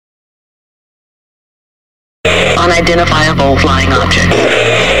unidentifiable flying object.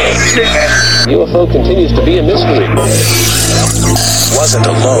 UFO continues to be a mystery. Wasn't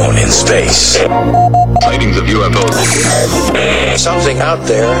alone in space. Sightings of UFOs. Something out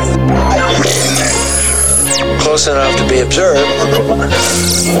there close enough to be observed.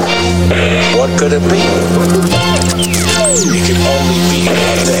 What could it be? It could only be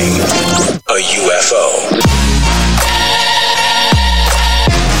one thing. A UFO.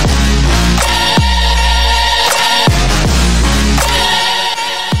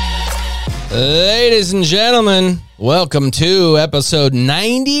 Ladies and gentlemen, welcome to episode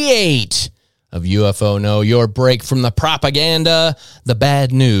 98 of UFO Know, your break from the propaganda, the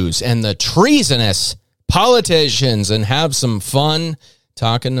bad news, and the treasonous politicians, and have some fun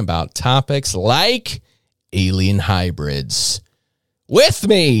talking about topics like alien hybrids. With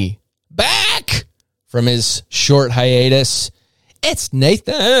me, back from his short hiatus, it's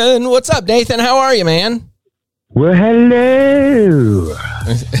Nathan. What's up, Nathan? How are you, man? Well, hello.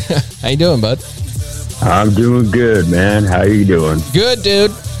 How you doing, bud? I'm doing good, man. How you doing? Good,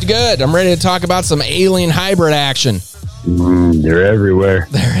 dude. Good. I'm ready to talk about some alien hybrid action. They're everywhere.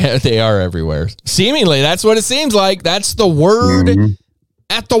 They are everywhere. Seemingly, that's what it seems like. That's the word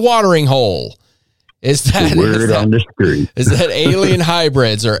at the watering hole. Is that the word on the street? Is that alien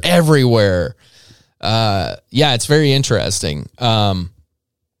hybrids are everywhere? Yeah, it's very interesting.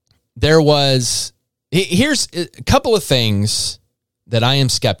 Here's a couple of things that I am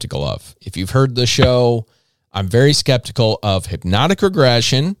skeptical of. If you've heard the show, I'm very skeptical of hypnotic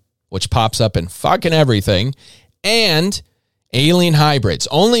regression, which pops up in fucking everything, and alien hybrids,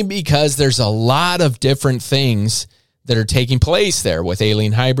 only because there's a lot of different things that are taking place there. With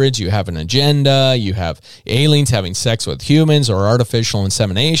alien hybrids, you have an agenda, you have aliens having sex with humans or artificial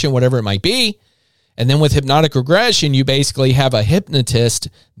insemination, whatever it might be. And then with hypnotic regression, you basically have a hypnotist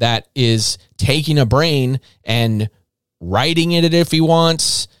that is taking a brain and writing it if he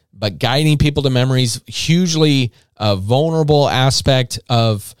wants, but guiding people to memories. Hugely vulnerable aspect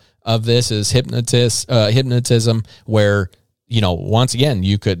of this is hypnotism, where, you know, once again,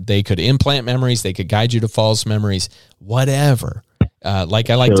 they could implant memories, they could guide you to false memories, whatever.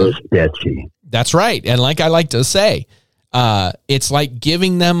 Sketchy. That's right. And like I like to say, it's like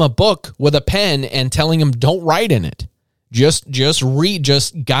giving them a book with a pen and telling them don't write in it. Just read,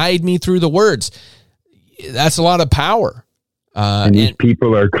 just guide me through the words. That's a lot of power. And these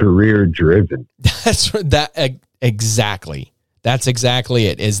people are career driven. Exactly. That's exactly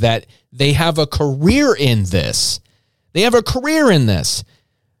it, is that they have a career in this. In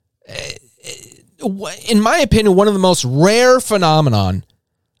my opinion, one of the most rare phenomenon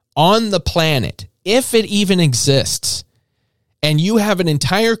on the planet, if it even exists. And you have an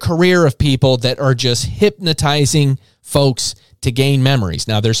entire career of people that are just hypnotizing folks to gain memories.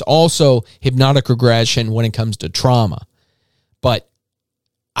 Now, there's also hypnotic regression when it comes to trauma. But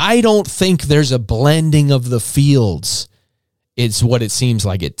I don't think there's a blending of the fields. It's what it seems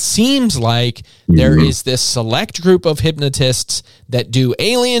like. It seems like there is this select group of hypnotists that do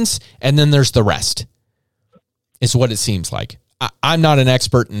aliens, and then there's the rest. It's what it seems like. I'm not an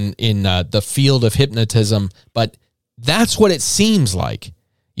expert in the field of hypnotism, but that's what it seems like.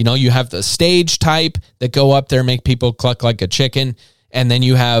 You know, you have the stage type that go up there, make people cluck like a chicken. And then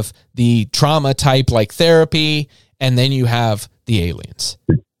you have the trauma type like therapy. And then you have the aliens.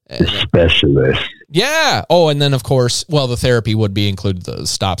 The specialists. Yeah. Oh, and then, of course, well, the therapy would be included, the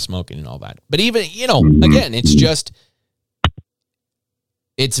stop smoking and all that. But even, you know, again,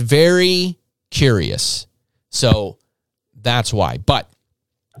 it's very curious. So that's why. But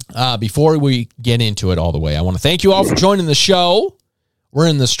before we get into it all the way, I want to thank you all for joining the show. We're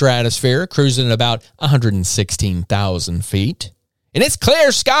in the stratosphere, cruising at about 116,000 feet. And it's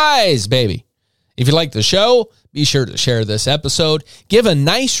clear skies, baby. If you like the show, be sure to share this episode. Give a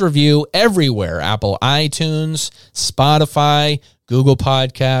nice review everywhere. Apple iTunes, Spotify, Google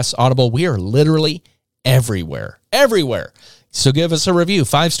Podcasts, Audible. We are literally everywhere. Everywhere. So give us a review.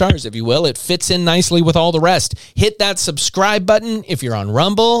 5 stars, if you will. It fits in nicely with all the rest. Hit that subscribe button if you're on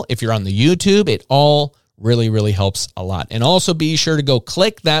Rumble, if you're on the YouTube. It all really, really helps a lot. And also be sure to go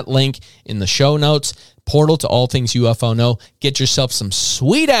click that link in the show notes, portal to All Things UFO Know. Get yourself some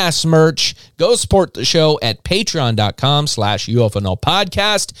sweet-ass merch. Go support the show at patreon.com/UFO Know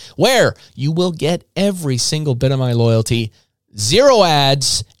podcast, where you will get every single bit of my loyalty, 0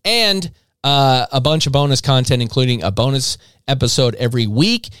 ads, and a bunch of bonus content, including a bonus episode every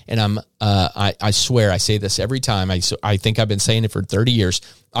week. And I swear I say this every time. I think I've been saying it for 30 years.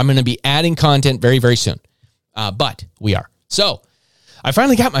 I'm going to be adding content very, very soon. But we are. So I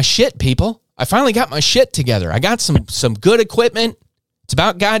finally got my shit, people. I finally got my shit together. I got some good equipment. It's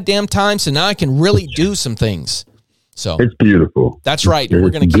about goddamn time. So now I can really do some things. So it's beautiful. That's right. We're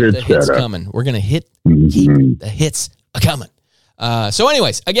going to keep the hits coming. We're going to keep the hits coming. So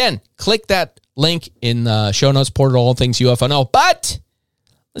anyways, again, click that link in the show notes, portal, all things UFO know. But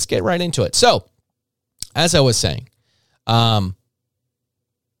let's get right into it. So as I was saying,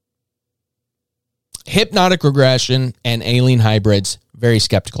 hypnotic regression and alien hybrids, very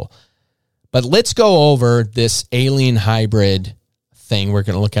skeptical. But let's go over this alien hybrid thing. We're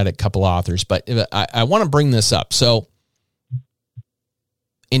going to look at a couple authors, but I want to bring this up. So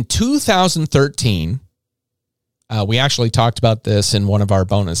in 2013, we actually talked about this in one of our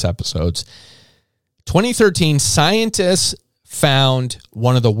bonus episodes. 2013, scientists found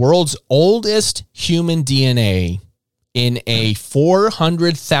one of the world's oldest human DNA in a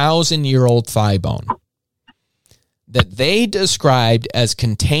 400,000-year-old thigh bone that they described as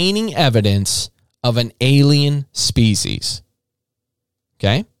containing evidence of an alien species.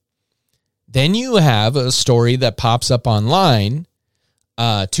 Okay? Then you have a story that pops up online,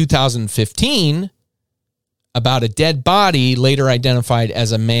 2015, about a dead body later identified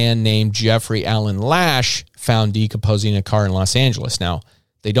as a man named Jeffrey Alan Lash found decomposing in a car in Los Angeles. Now,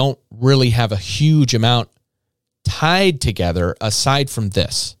 they don't really have a huge amount tied together aside from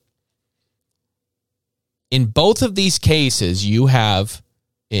this. In both of these cases, you have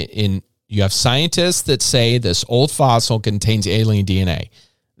scientists that say this old fossil contains alien DNA.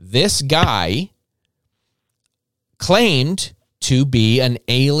 This guy claimed to be an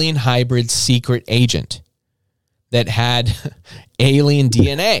alien hybrid secret agent that had alien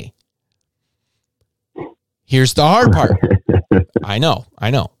DNA. Here's the hard part. I know.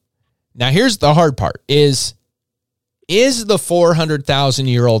 Now, here's the hard part. Is the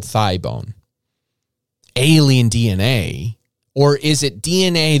 400,000-year-old thigh bone alien DNA, or is it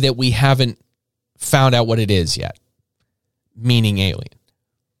DNA that we haven't found out what it is yet? Meaning alien.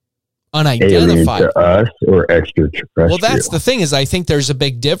 Unidentified. Alien to us or extraterrestrial? Well, that's the thing, is I think there's a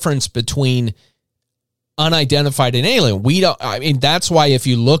big difference between unidentified and alien. That's why if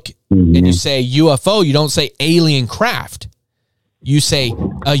you look and you say UFO, you don't say alien craft. You say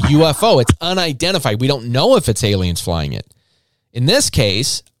a UFO. It's unidentified. We don't know if it's aliens flying it. In this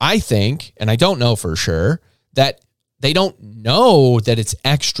case, I think, and I don't know for sure, that they don't know that it's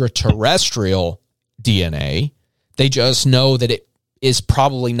extraterrestrial DNA. They just know that it is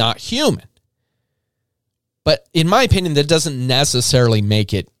probably not human. But in my opinion, that doesn't necessarily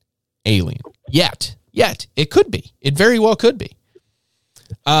make it alien. Yet. It could be. It very well could be.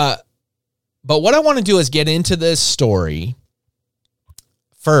 But what I want to do is get into this story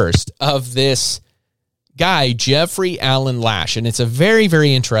first of this guy, Jeffrey Alan Lash. And it's a very,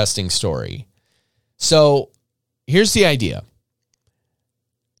 very interesting story. So here's the idea.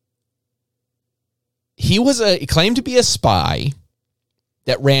 He claimed to be a spy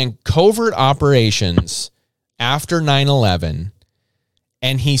that ran covert operations after 9/11,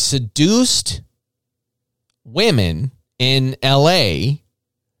 and he seduced women in LA.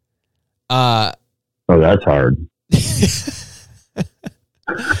 Oh, that's hard.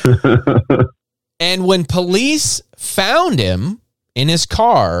 And when police found him in his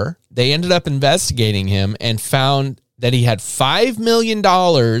car, they ended up investigating him and found that he had $5 million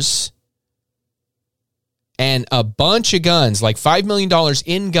and a bunch of guns, like $5 million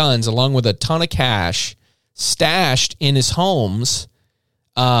in guns, along with a ton of cash stashed in his homes,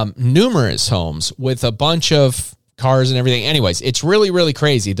 numerous homes with a bunch of cars and everything. Anyways, it's really, really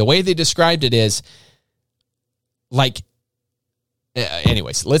crazy. The way they described it is like,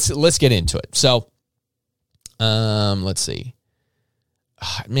 anyways, let's get into it. So, let's see.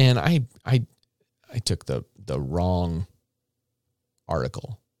 Man, I took the wrong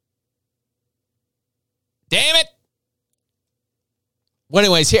article. Damn it. Well,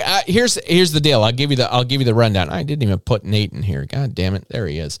 anyways, here's the deal. I'll give you the rundown. I didn't even put Nate in here. God damn it. There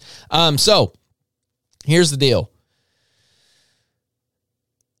he is. So here's the deal.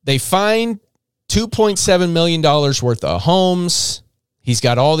 They find $2.7 million worth of homes. He's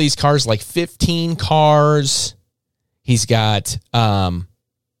got all these cars, like 15 cars. He's got 2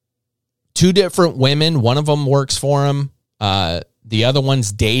 different women. One of them works for him. The other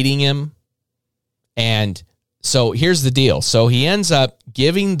one's dating him. And so here's the deal. So he ends up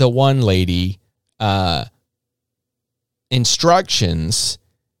giving the one lady instructions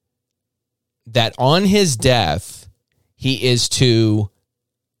that on his death, he is to...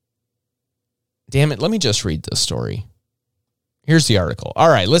 Damn it, let me just read this story. Here's the article. All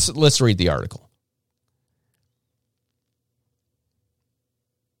right, let's read the article.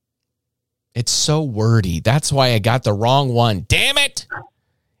 It's so wordy. That's why I got the wrong one. Damn it.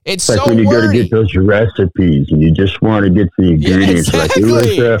 It's like so when you go to wordy. get those recipes and you just want to get the ingredients. exactly, Like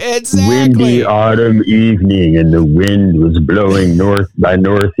it was a windy exactly. autumn evening and the wind was blowing north by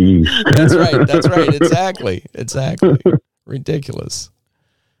northeast. That's right. Exactly. Ridiculous.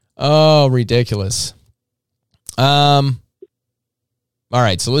 Oh, ridiculous. All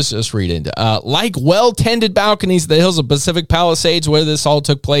right, so let's just read into like well-tended balconies, the hills of Pacific Palisades, where this all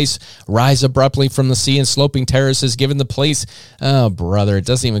took place, rise abruptly from the sea and sloping terraces, giving the place... Oh, brother, it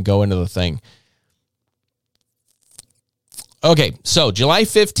doesn't even go into the thing. Okay, so July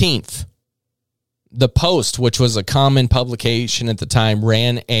 15th, the Post, which was a common publication at the time,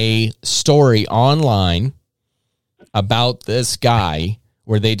 ran a story online about this guy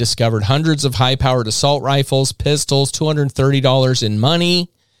where they discovered hundreds of high-powered assault rifles, pistols, $230 in money,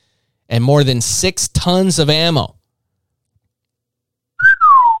 and more than 6 tons of ammo.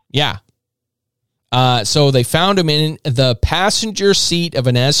 Yeah. So they found him in the passenger seat of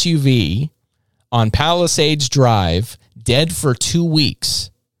an SUV on Palisades Drive, dead for 2 weeks.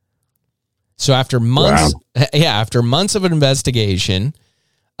 So after months, after months of an investigation,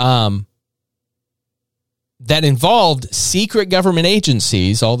 that involved secret government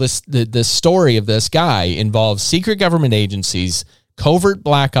agencies. All this, the story of this guy involves secret government agencies, covert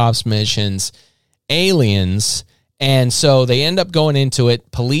black ops missions, aliens, and so they end up going into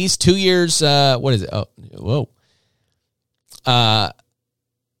it. Police 2 years. What is it? Oh, whoa.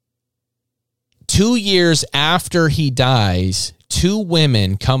 2 years after he dies, 2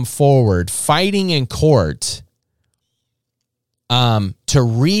 women come forward fighting in court to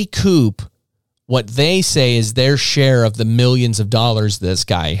recoup what they say is their share of the millions of dollars this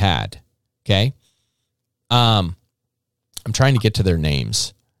guy had. Okay. I'm trying to get to their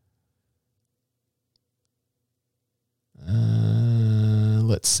names.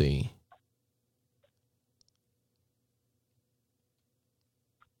 Let's see.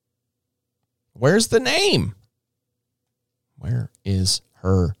 Where's the name? Where is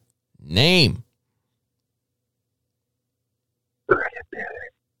her name?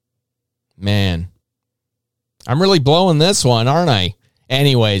 Man, I'm really blowing this one, aren't I?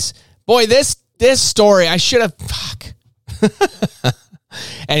 Anyways, boy, this story, I should have... Fuck.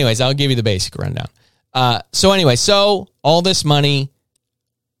 Anyways, I'll give you the basic rundown. So all this money,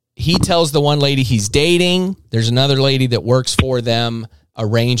 he tells the one lady he's dating. There's another lady that works for them,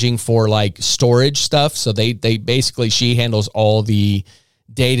 arranging for like storage stuff. So they basically, she handles all the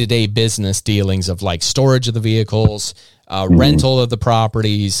day-to-day business dealings of like storage of the vehicles, rental of the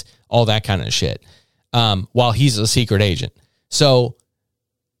properties, all that kind of shit, while he's a secret agent. So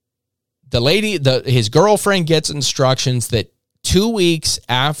the lady, his girlfriend gets instructions that 2 weeks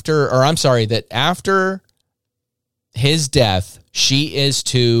after, that after his death, she is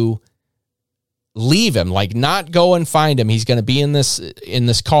to leave him, like not go and find him. He's going to be in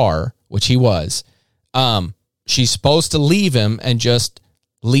this car, which he was. She's supposed to leave him and just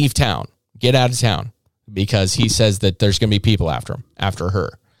leave town, get out of town, because he says that there's going to be people after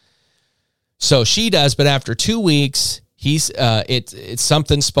her. So she does, but after 2 weeks, it's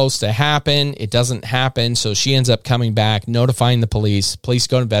something's supposed to happen. It doesn't happen. So she ends up coming back, notifying the police. Police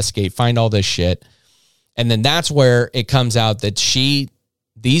go investigate, find all this shit. And then that's where it comes out that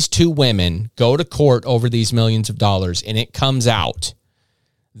these 2 women go to court over these millions of dollars. And it comes out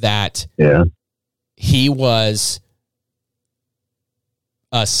that he was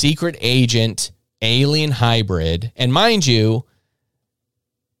a secret agent, alien hybrid. And mind you,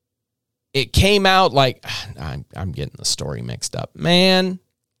 it came out like, I'm getting the story mixed up, man.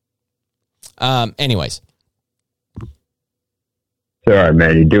 Anyways. It's all right,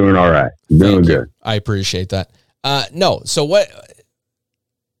 man. You're doing all right. You're doing good. I appreciate that. No. So what,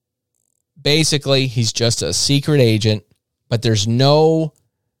 basically he's just a secret agent, but there's no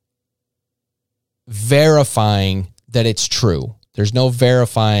verifying that it's true. There's no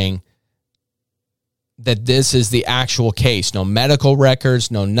verifying that this is the actual case. No medical records,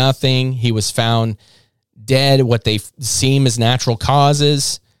 no nothing. He was found dead, what they seem as natural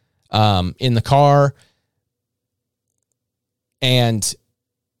causes, in the car. And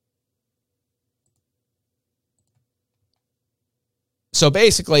so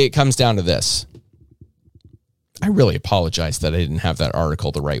basically it comes down to this. I really apologize that I didn't have that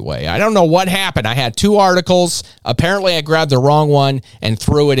article the right way. I don't know what happened. I had 2 articles. Apparently I grabbed the wrong one and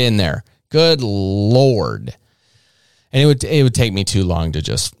threw it in there. Good Lord. And it would take me too long to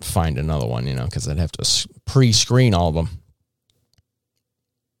just find another one, because I'd have to pre-screen all of them.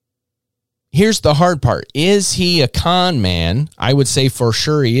 Here's the hard part. Is he a con man? I would say for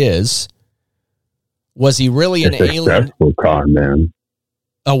sure he is. Was he really an alien? Successful con man.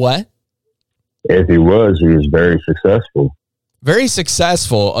 A what? If he was very successful. very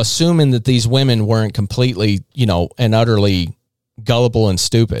successful, assuming that these women weren't completely, and utterly gullible and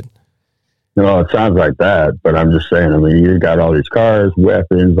stupid. No, it sounds like that, but I'm just saying, I mean, you got all these cars,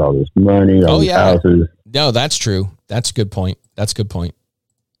 weapons, all this money, all these houses. No, that's true. That's a good point.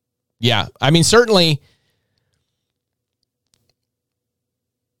 Yeah. I mean, certainly,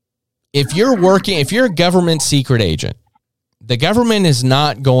 if you're a government secret agent, the government is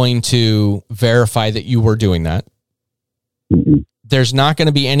not going to verify that you were doing that. Mm-mm. There's not going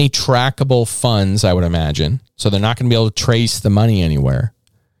to be any trackable funds, I would imagine. So they're not going to be able to trace the money anywhere.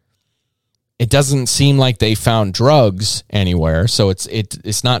 It doesn't seem like they found drugs anywhere, so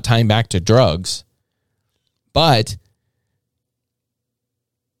it's not tying back to drugs. But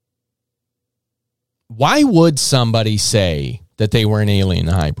why would somebody say that they were an alien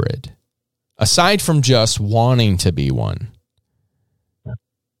hybrid, aside from just wanting to be one?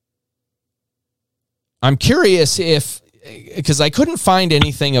 I'm curious because I couldn't find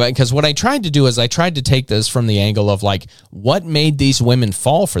anything about it, because what I tried to do is I tried to take this from the angle of like, what made these women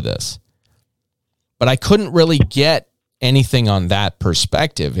fall for this? But I couldn't really get anything on that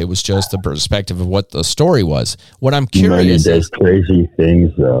perspective. It was just the perspective of what the story was. What I'm curious is crazy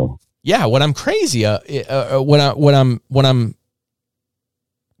things, though. Yeah, what I'm crazy, what I'm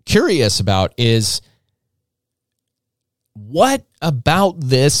curious about is, what about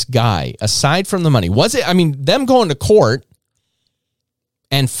this guy, aside from the money? Was it? I mean, them going to court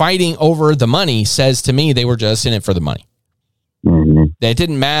and fighting over the money says to me they were just in it for the money. Mm-hmm. That it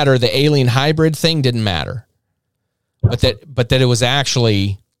didn't matter. The alien hybrid thing didn't matter, but that it was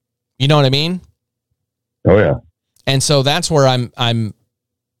actually, you know what I mean? Oh yeah. And so that's where I'm,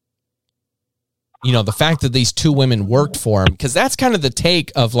 the fact that these two women worked for him, because that's kind of the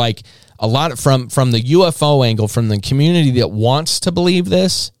take of like a lot of, from the UFO angle, from the community that wants to believe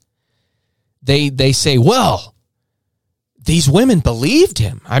this. They say, well, these women believed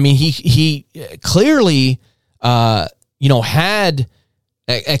him. I mean, he clearly, had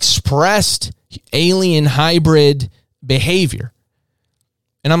expressed alien hybrid behavior.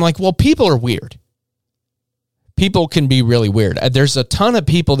 And I'm like, well, people are weird. People can be really weird. There's a ton of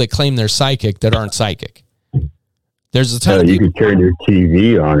people that claim they're psychic that aren't psychic. There's a ton of people. You can turn your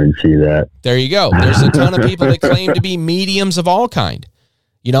TV on and see that. There you go. There's a ton of people that claim to be mediums of all kind.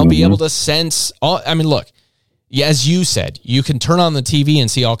 Be able to sense all. I mean, look, as you said, you can turn on the TV and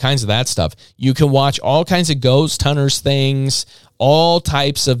see all kinds of that stuff. You can watch all kinds of ghost hunters things, all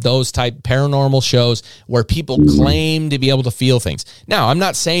types of those type paranormal shows where people claim to be able to feel things. Now, I'm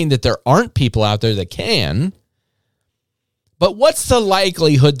not saying that there aren't people out there that can, but what's the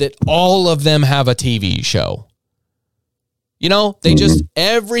likelihood that all of them have a TV show? They just,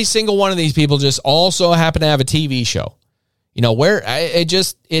 every single one of these people just also happen to have a TV show.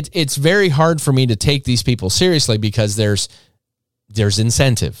 It's very hard for me to take these people seriously because there's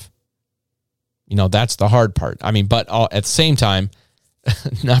incentive. That's the hard part. I mean, but at the same time,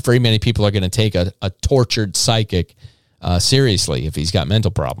 not very many people are going to take a tortured psychic seriously if he's got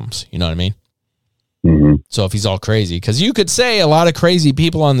mental problems. You know what I mean? Mm-hmm. So if he's all crazy, because you could say a lot of crazy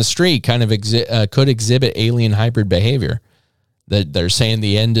people on the street kind of could exhibit alien hybrid behavior. That they're saying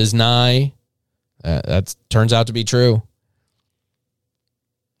the end is nigh. That turns out to be true.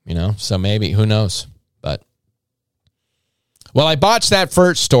 So maybe, who knows? But, well, I botched that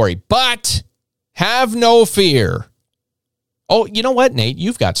first story, but have no fear. Oh, you know what, Nate?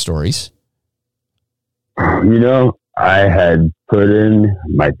 You've got stories. I had put in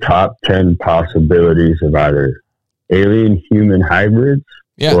my top 10 possibilities of either alien human hybrids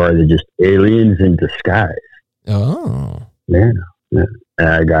or are they just aliens in disguise? Oh. Yeah. And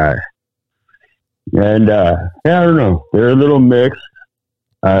I got, I don't know. They're a little mixed.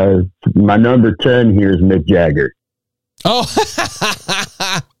 My number 10 here is Mick Jagger. Oh,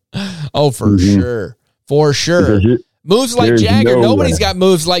 for sure. For sure. Moves like Jagger. Nobody's got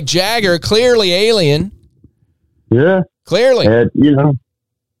moves like Jagger. Clearly alien. Yeah. Clearly. And,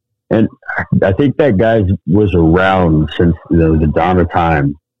 and I think that guy was around since the dawn of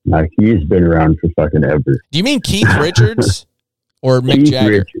time. Like, he's been around for fucking ever. Do you mean Keith Richards or Mick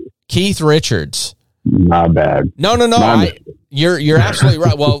Jagger? Keith Richards. Not bad. No. You're absolutely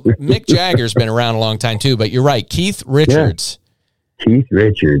right. Well, Mick Jagger's been around a long time too, but you're right. Keith Richards. Yeah. Keith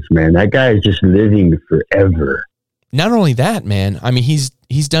Richards, man, that guy is just living forever. Not only that, man. I mean, he's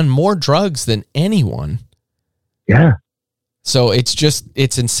done more drugs than anyone. Yeah. So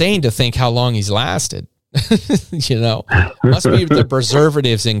it's insane to think how long he's lasted. Must be the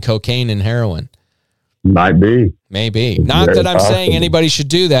preservatives in cocaine and heroin. Might be. Maybe. Not that I'm saying anybody should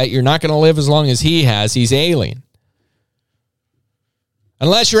do that. You're not going to live as long as he has. He's alien.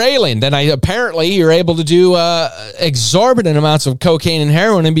 Unless you're alien, then apparently you're able to do exorbitant amounts of cocaine and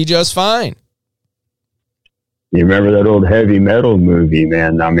heroin and be just fine. You remember that old heavy metal movie,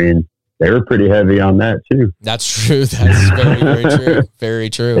 man? I mean, they were pretty heavy on that too. That's true. That's very, very true. Very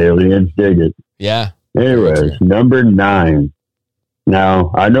true. Aliens dig it. Yeah. Anyways, number 9.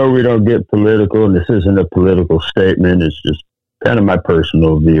 Now, I know we don't get political, and this isn't a political statement. It's just kind of my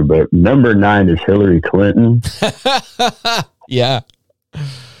personal view. But number 9 is Hillary Clinton. Yeah.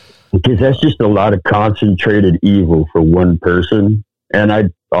 Because that's just a lot of concentrated evil for one person. And I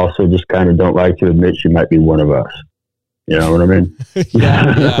also just kind of don't like to admit she might be one of us. You know what I mean?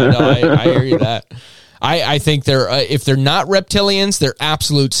 I hear you that. I think they're, if they're not reptilians, they're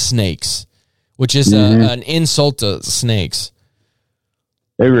absolute snakes, which is an insult to snakes.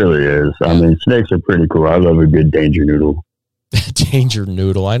 It really is. Yeah. I mean, snakes are pretty cool. I love a good danger noodle. Danger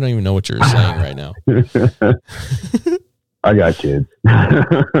noodle. I don't even know what you're saying right now. I got kids.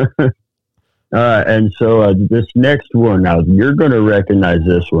 And so this next one, now you're going to recognize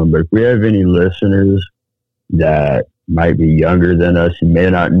this one, but if we have any listeners that might be younger than us, you may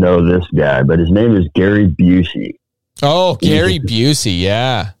not know this guy, but his name is Gary Busey. Oh, Gary Busey,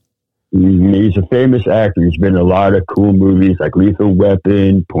 yeah. He's a famous actor. He's been in a lot of cool movies like Lethal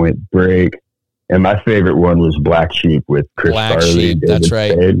Weapon, Point Break, and my favorite one was Black Sheep with Chris Farley. That's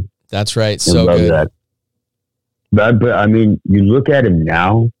right. Spade. That's right. So love good. That. But I mean, you look at him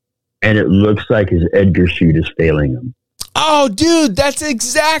now, and it looks like his Edgar suit is failing him. Oh, dude, that's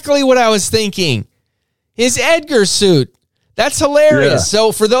exactly what I was thinking. His Edgar suit. That's hilarious. Yeah.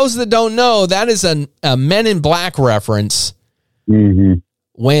 So for those that don't know, that is a Men in Black reference. Mm-hmm.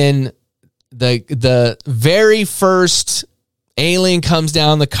 When the very first alien comes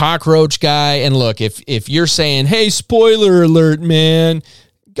down, the cockroach guy, and look, if you're saying, hey, spoiler alert, man,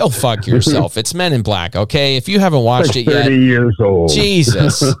 go fuck yourself. It's Men in Black, okay? If you haven't watched it yet. 30 years old.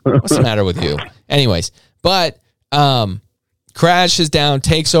 Jesus. What's the matter with you? Anyways, but crashes down,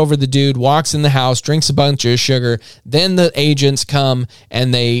 takes over the dude, walks in the house, drinks a bunch of sugar. Then the agents come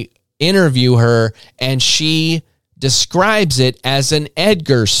and they interview her, and she describes it as an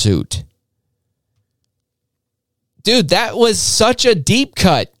Edgar suit. Dude, that was such a deep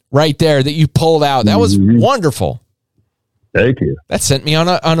cut right there that you pulled out. That was wonderful. Thank you. That sent me on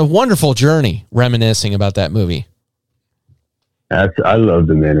a wonderful journey reminiscing about that movie. I love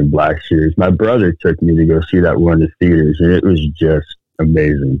the Men in Black series. My brother took me to go see that one in the theaters, and it was just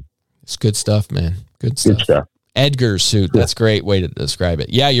amazing. It's good stuff, man. Good stuff. Edgar suit. That's a great way to describe it.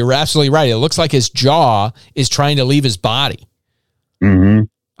 Yeah, you're absolutely right. It looks like his jaw is trying to leave his body. Mm-hmm.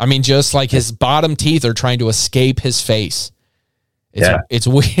 I mean, just like his bottom teeth are trying to escape his face. It's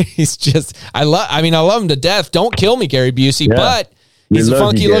weird. He's just, I love him to death. Don't kill me, Gary Busey, but he's a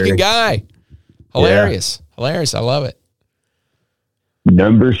funky looking guy. Hilarious. Yeah. Hilarious. I love it.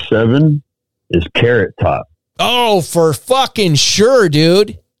 Number 7 is Carrot Top. Oh, for fucking sure,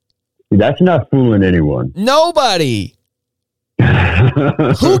 dude. That's not fooling anyone. Nobody.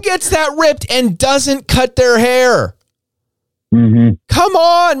 Who gets that ripped and doesn't cut their hair? Mm-hmm. Come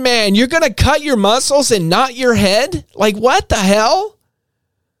on, man. You're going to cut your muscles and not your head? Like, what the hell?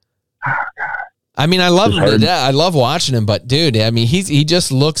 I mean, I love him to death. I love watching him, but dude, I mean, he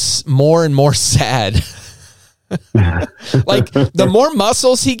just looks more and more sad. Like, the more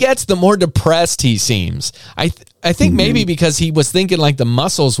muscles he gets, the more depressed he seems. I think maybe because he was thinking like the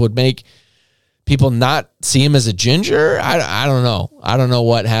muscles would make people not see him as a ginger. I don't know. I don't know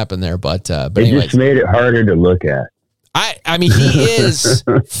what happened there, but anyways. It just made it harder to look at. I mean, he is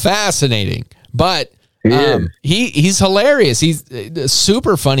fascinating, but he's hilarious. He's a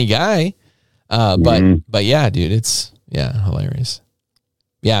super funny guy. But yeah, dude, it's hilarious.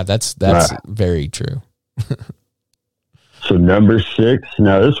 Yeah, that's very true. So number 6.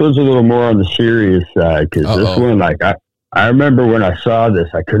 Now this one's a little more on the serious side, because this one, like I remember when I saw this,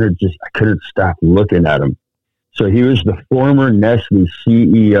 I couldn't stop looking at him. So he was the former Nestle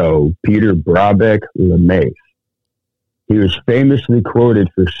CEO, Peter Brabeck LeMay. He was famously quoted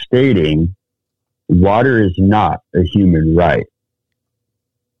for stating, "Water is not a human right."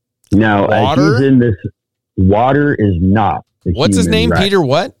 Now, as he's in this, water is not a What's his name? Right. Peter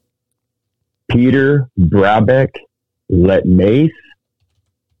what? Peter Brabeck LeMay.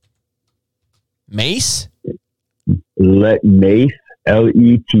 Mace? LeMay,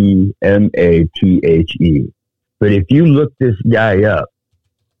 Letmathe. But if you look this guy up,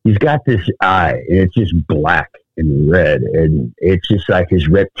 he's got this eye, and it's just black and red, and it's just like his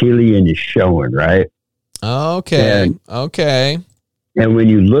reptilian is showing, right? Okay. And when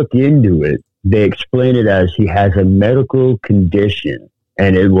you look into it, they explain it as he has a medical condition,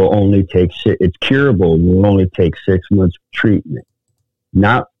 and it will only take it's curable. It will only take 6 months of treatment.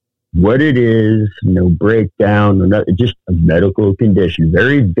 not what it is, no breakdown, no nothing, just a medical condition.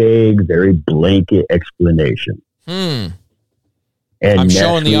 Very vague, very blanket explanation. And I'm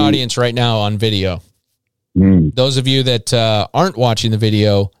showing the audience right now on video. Those of you that aren't watching the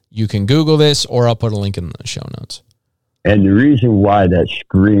video, you can Google this, or I'll put a link in the show notes. And the reason why that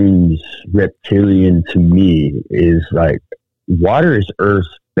screams reptilian to me is like water is Earth's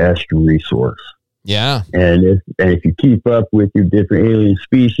best resource. Yeah. And if you keep up with your different alien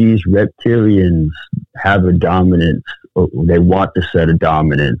species, reptilians have a dominance. They want to set a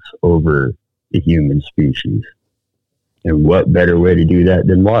dominance over the human species. And what better way to do that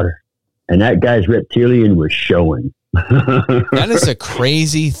than water? And that guy's reptilian was showing. That is a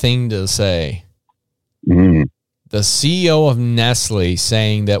crazy thing to say. The CEO of Nestle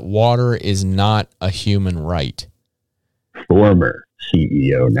saying that water is not a human right. Former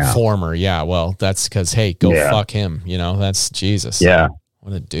CEO now. Former, yeah. Well, that's because, hey, go fuck him. You know, that's Jesus. Yeah.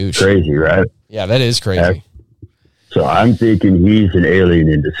 What a douche. Crazy, right? Yeah, that is crazy. So I'm thinking he's an alien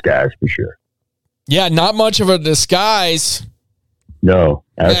in disguise for sure. Yeah, not much of a disguise. No,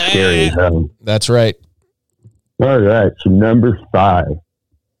 that's scary as hell. That's right. All right, so number 5.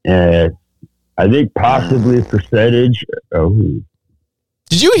 And I think possibly percentage. Oh.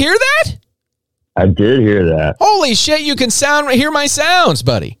 Did you hear that? I did hear that. Holy shit, you can hear my sounds,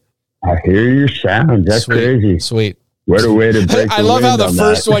 buddy. I hear your sounds. That's Sweet. Crazy. Sweet. What a way to break I love how the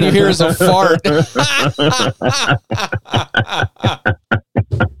first one you hear is a fart.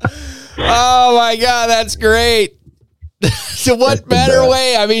 Oh my God, that's great. So what better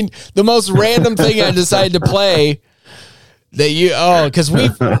way? I mean, the most random thing I decided to play because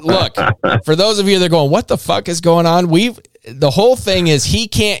look, for those of you that are going, what the fuck is going on? The whole thing is he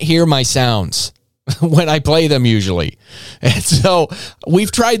can't hear my sounds when I play them usually. And so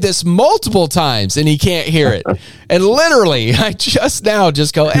we've tried this multiple times and he can't hear it. And literally I just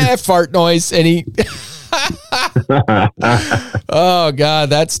go, fart noise. And he, oh God,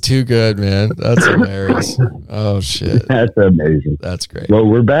 that's too good, man. That's hilarious. Oh shit. That's amazing. That's great. Well,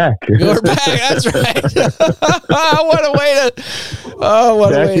 we're back. We're back. That's right. What a way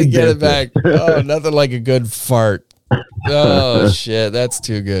to get it back. Oh, nothing like a good fart. Oh shit. That's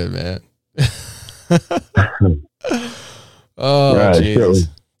too good, man. Oh, right, Jesus. So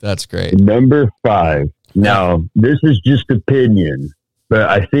that's great. Number 5. Now, this is just opinion, but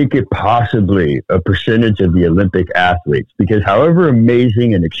I think it possibly a percentage of the Olympic athletes, because however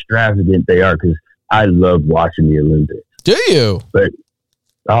amazing and extravagant they are, because I love watching the Olympics. Do you? But,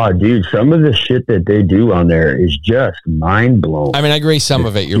 oh, dude, some of the shit that they do on there is just mind-blowing. I mean, I agree some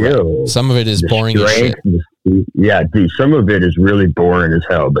of it. You're right. Some of it is boring as shit. Yeah, dude, some of it is really boring as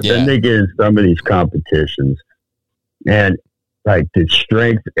hell. But then they get in some of these competitions, and like the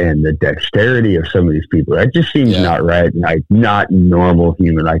strength and the dexterity of some of these people, that just seems not right. Like not normal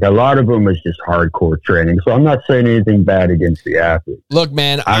human. Like a lot of them is just hardcore training. So I'm not saying anything bad against the athletes. Look,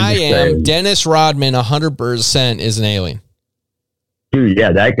 man, I am Dennis Rodman. 100% is an alien. Dude,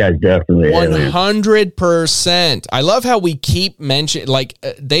 yeah, that guy's definitely 100%. I love how we keep mentioning,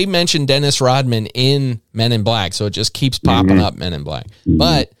 they mentioned Dennis Rodman in Men in Black, so it just keeps popping up Men in Black.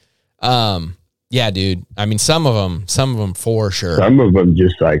 But, yeah, dude. I mean, some of them for sure. Some of them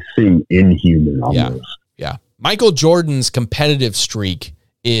just like seem inhuman almost. Yeah. Michael Jordan's competitive streak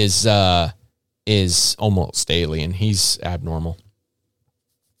is almost alien. He's abnormal.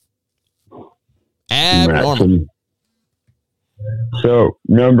 Abnormal. So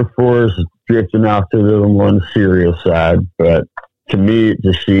number 4 is drifting off to the one serious side, but to me it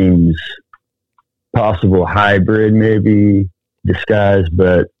just seems possible hybrid, maybe disguise,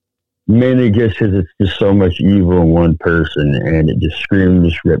 but mainly just because it's just so much evil in one person, and it just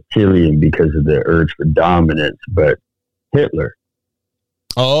screams reptilian because of the urge for dominance. But Hitler.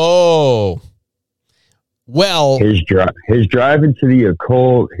 Oh, well, his drive into the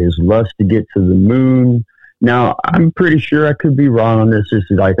occult, his lust to get to the moon. Now, I'm pretty sure I could be wrong on this. This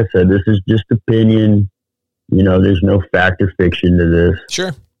is, like I said, this is just opinion. You know, there's no fact or fiction to this.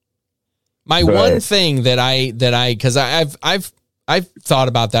 Sure. One thing because I've thought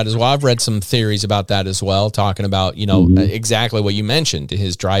about that as well. I've read some theories about that as well, talking about, exactly what you mentioned,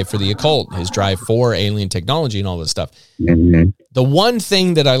 his drive for the occult, his drive for alien technology and all this stuff. The one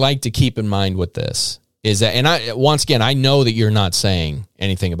thing that I like to keep in mind with this is that, and I know that you're not saying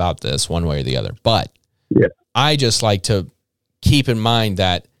anything about this one way or the other, but I just like to keep in mind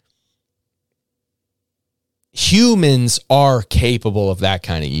that humans are capable of that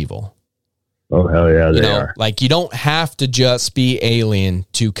kind of evil. Oh, hell yeah, they are. Like, you don't have to just be alien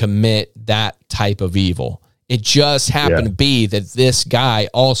to commit that type of evil. It just happened to be that this guy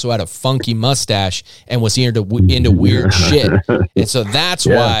also had a funky mustache and was into weird shit. And so that's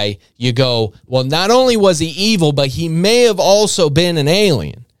why you go, well, not only was he evil, but he may have also been an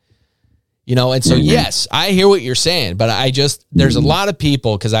alien. You know, and so, yes, I hear what you're saying, but there's a lot of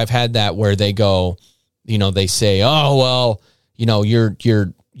people, because I've had that where they go, you know, they say, oh, well, you know, you're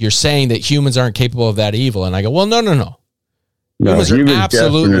saying that humans aren't capable of that evil. And I go, well, no. Humans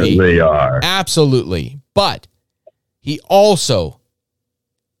definitely are. Absolutely. But he also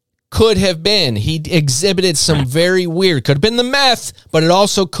could have been, he exhibited some very weird, could have been the meth, but it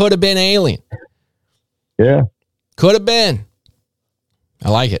also could have been alien. Yeah. Could have been. I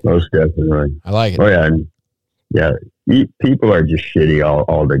like it. Most definitely. I like it. Oh, yeah. And people are just shitty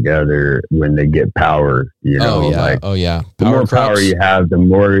all together when they get power, you know. Oh, yeah. The more power you have, the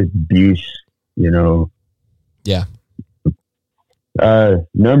more abuse, you know. Yeah.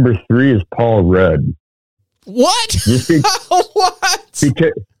 Number 3 is Paul Rudd. What? What?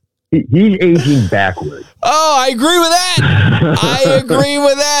 Because he's aging backwards. Oh, I agree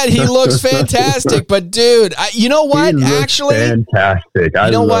with that. He looks fantastic. But, dude, you know what? Actually, fantastic. I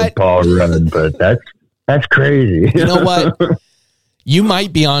love Paul Rudd, but that's crazy. You know what? You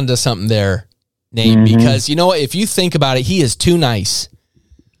might be onto something there, Nate, because you know what? If you think about it, he is too nice.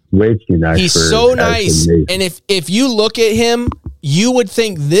 Way too nice. He's so nice. And if you look at him, you would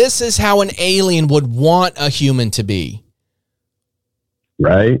think this is how an alien would want a human to be.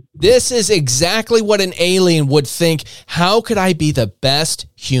 Right? This is exactly what an alien would think. How could I be the best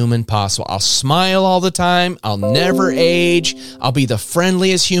human possible? I'll smile all the time. I'll never age. I'll be the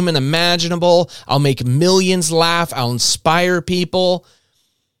friendliest human imaginable. I'll make millions laugh. I'll inspire people.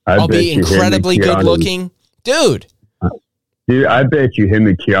 I'll be incredibly good looking. Dude, I bet you him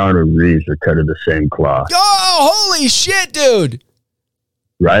and Keanu Reeves are cut of the same cloth. Oh, holy shit, dude.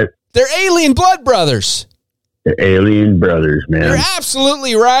 Right? They're alien blood brothers. The alien brothers, man. You're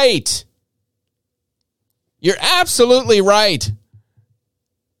absolutely right.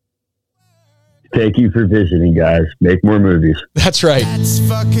 Thank you for visiting, guys. Make more movies. That's right. That's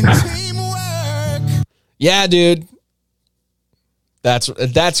fucking teamwork. Yeah, dude. That's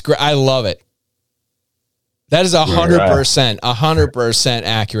great. I love it. That is 100%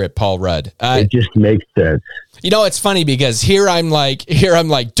 accurate, Paul Rudd. It just makes sense. You know, it's funny because here I'm like,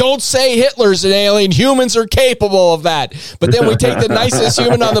 don't say Hitler's an alien. Humans are capable of that. But then we take the nicest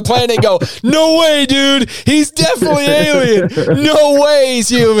human on the planet and go, no way, dude. He's definitely alien. No way he's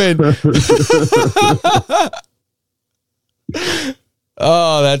human.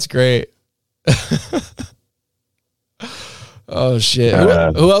 Oh, that's great. Oh, shit.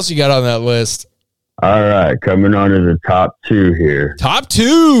 Who else you got on that list? All right, coming on to the top 2 here. Top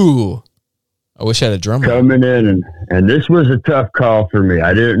 2. I wish I had a drum roll. Coming in, and this was a tough call for me.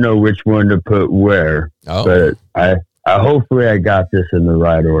 I didn't know which one to put where, but I hopefully I got this in the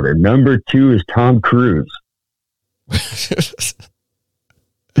right order. Number 2 is Tom Cruise.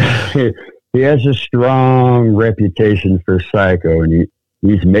 He has a strong reputation for psycho, and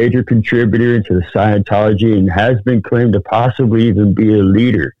he's a major contributor to the Scientology and has been claimed to possibly even be a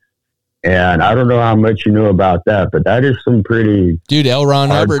leader. And I don't know how much you know about that, but that is some pretty L. Ron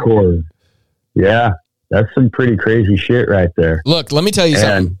Hubbard. Yeah, that's some pretty crazy shit right there. Look, let me tell you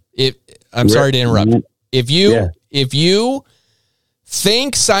something. I'm sorry to interrupt. If you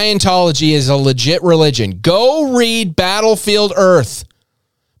think Scientology is a legit religion, go read Battlefield Earth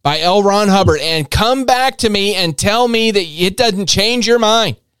by L. Ron Hubbard and come back to me and tell me that it doesn't change your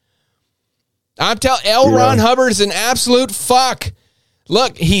mind. I'm telling L. Ron Hubbard is an absolute fuck.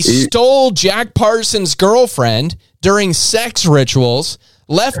 Look, he stole Jack Parsons' girlfriend during sex rituals,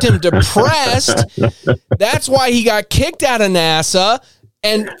 left him depressed. That's why he got kicked out of NASA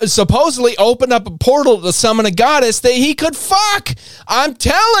and supposedly opened up a portal to summon a goddess that he could fuck. I'm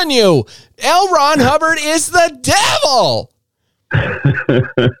telling you, L. Ron Hubbard is the devil.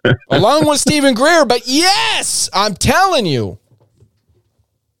 Along with Stephen Greer, but yes, I'm telling you.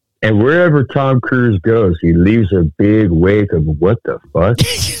 And wherever Tom Cruise goes, he leaves a big wake of what the fuck?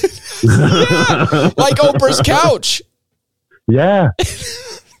 Yeah, like Oprah's couch. Yeah.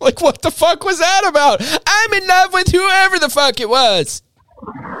 Like, what the fuck was that about? I'm in love with whoever the fuck it was.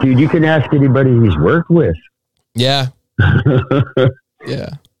 Dude, you can ask anybody he's worked with. Yeah. Yeah.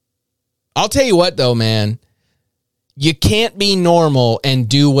 I'll tell you what, though, man. You can't be normal and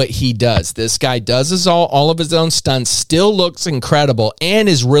do what he does. This guy does all of his own stunts, still looks incredible, and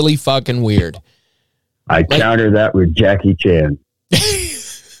is really fucking weird. I counter that with Jackie Chan.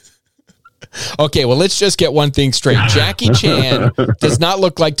 Okay, well, let's just get one thing straight. Jackie Chan does not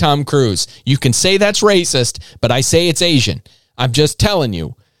look like Tom Cruise. You can say that's racist, but I say it's Asian. I'm just telling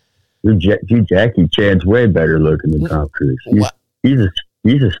you. Dude, Jackie Chan's way better looking than Tom Cruise. He's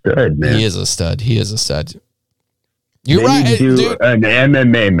a stud, man. He is a stud. You're They need right, to do dude. an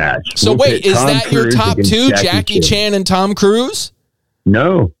MMA match. So We'll wait, pit is Tom that your Cruise top against two, Jackie Chan and Tom Cruise?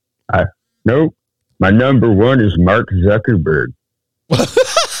 No, nope. My number one is Mark Zuckerberg.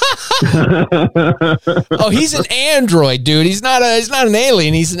 Oh, he's an android, dude. He's not an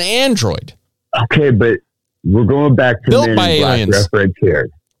alien. He's an android. Okay, but we're going back to Built Men by in Black aliens. reference here.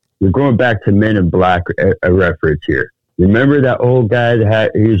 We're going back to Men in Black a reference here. Remember that old guy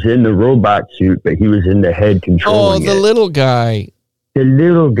he was in the robot suit, but he was in the head Oh, controlling the it. little guy. The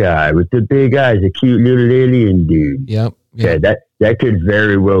little guy with the big eyes, the cute little alien dude. Yep. Yeah, that could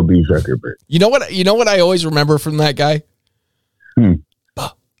very well be Zuckerberg. You know what I always remember from that guy?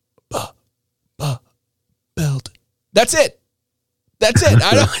 Belt. That's it. I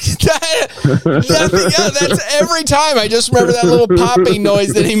don't. Nothing else. That's every time. I just remember that little popping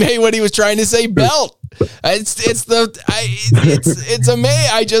noise that he made when he was trying to say belt. It's amazing.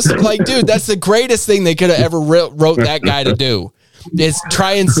 I just like, dude. That's the greatest thing they could have ever wrote that guy to do. Is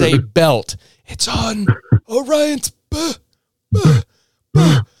try and say belt. It's on Orion's belt.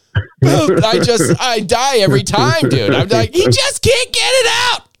 I die every time, dude. I'm like, he just can't get it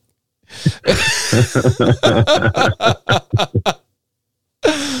out.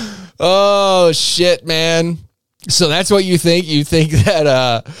 Oh shit, man. So that's what you think? You think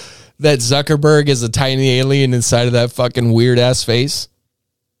that that Zuckerberg is a tiny alien inside of that fucking weird ass face?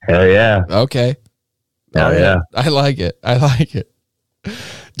 Hell yeah. Okay. Hell yeah. I like it.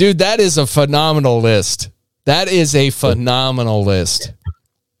 Dude, that is a phenomenal list. I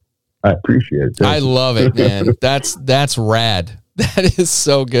appreciate it. I love it, man. That's rad. That is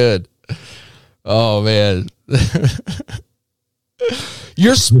so good. Oh man.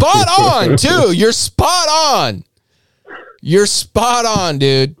 You're spot on too. You're spot on,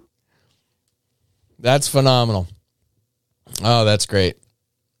 dude. That's phenomenal. Oh, that's great.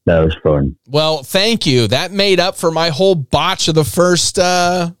 That was fun. Well, thank you. That made up for my whole botch of the first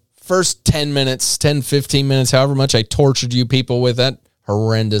 10 minutes, 10, 15 minutes, however much I tortured you people with that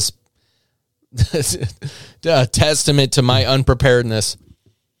horrendous testament to my unpreparedness.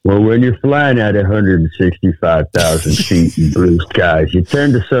 Well, when you're flying at 165,000 feet in blue skies, you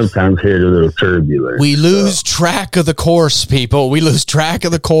tend to sometimes hit a little turbulence. We lose track of the course, people. We lose track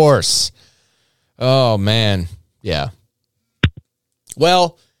of the course. Oh, man. Yeah.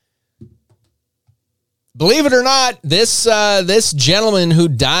 Well, believe it or not, this gentleman who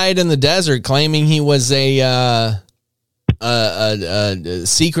died in the desert claiming he was a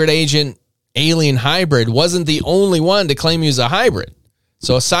secret agent alien hybrid wasn't the only one to claim he was a hybrid.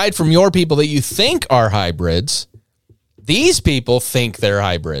 So aside from your people that you think are hybrids, these people think they're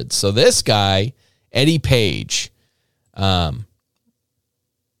hybrids. So this guy, Eddie Page,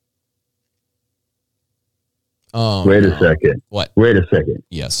 Wait a second. What? Wait a second.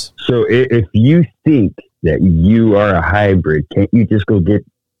 Yes. So if you think that you are a hybrid, can't you just go get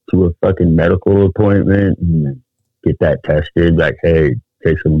to a fucking medical appointment and get that tested? Like, hey,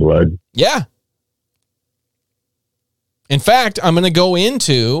 take some blood. Yeah. In fact, I'm going to go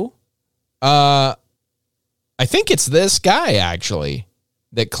into, I think it's this guy actually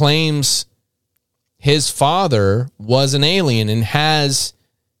that claims his father was an alien and has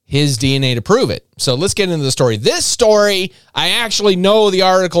his DNA to prove it. So let's get into the story. This story, I actually know the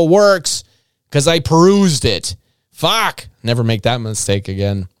article works because I perused it. Fuck. Never make that mistake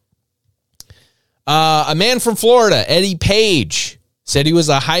again. A man from Florida, Eddie Page, said he was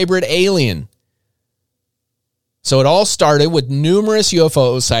a hybrid alien. So it all started with numerous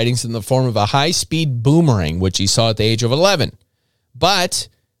UFO sightings in the form of a high-speed boomerang, which he saw at the age of 11. But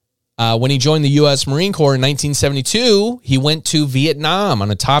when he joined the U.S. Marine Corps in 1972, he went to Vietnam on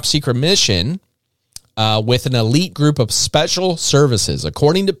a top-secret mission with an elite group of special services.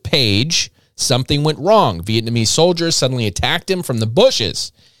 According to Page, something went wrong. Vietnamese soldiers suddenly attacked him from the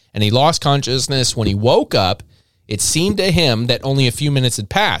bushes, and he lost consciousness. When he woke up, it seemed to him that only a few minutes had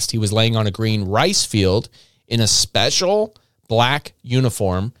passed. He was laying on a green rice field in a special black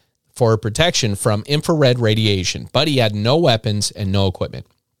uniform for protection from infrared radiation, but he had no weapons and no equipment.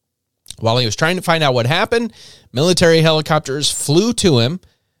 While he was trying to find out what happened, military helicopters flew to him.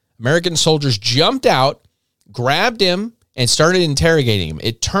 American soldiers jumped out, grabbed him, and started interrogating him.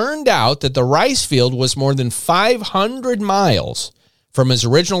 It turned out that the rice field was more than 500 miles from his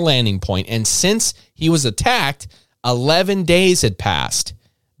original landing point, and since he was attacked, 11 days had passed.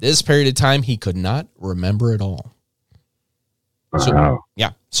 This period of time, he could not remember at all.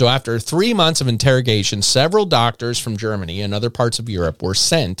 So after 3 months of interrogation, several doctors from Germany and other parts of Europe were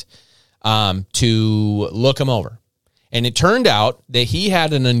sent to look him over. And it turned out that he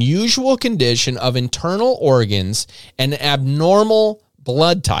had an unusual condition of internal organs and abnormal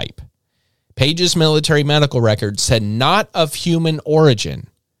blood type. Page's military medical record said not of human origin.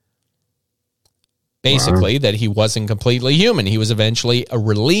 Basically, that he wasn't completely human. He was eventually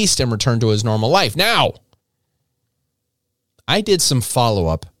released and returned to his normal life. Now, I did some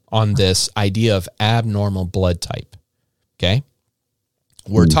follow-up on this idea of abnormal blood type. Okay?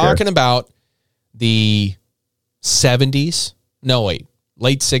 We're talking about the 70s. No, wait.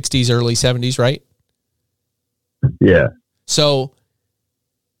 Late 60s, early 70s, right? Yeah. So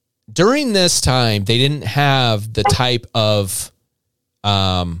during this time, they didn't have the type of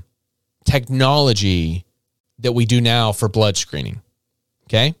technology that we do now for blood screening.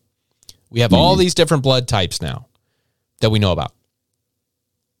 Okay? We have all these different blood types now that we know about.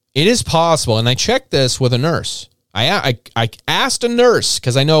 It is possible, and I checked this with a nurse. I asked a nurse,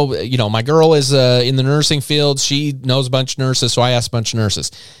 because I know, my girl is in the nursing field. She knows a bunch of nurses, so I asked a bunch of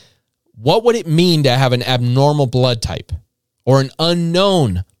nurses. What would it mean to have an abnormal blood type or an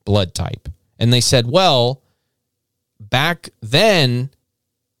unknown blood type? And they said, well, back then,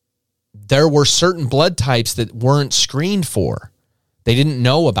 there were certain blood types that weren't screened for. They didn't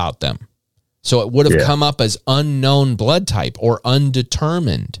know about them. So it would have come up as unknown blood type or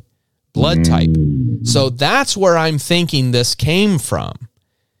undetermined blood type. So that's where I'm thinking this came from,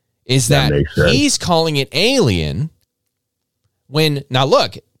 is that he's calling it alien when, now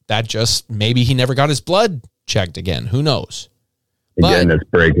look, that just, maybe he never got his blood checked again. Who knows? Again, that's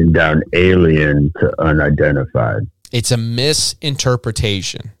breaking down alien to unidentified. It's a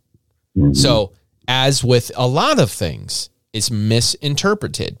misinterpretation. So, as with a lot of things, it's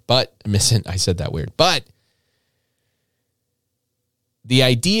misinterpreted. But, I said that weird. But, the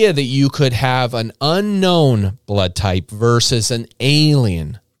idea that you could have an unknown blood type versus an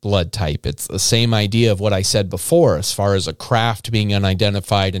alien blood type, it's the same idea of what I said before, as far as a craft being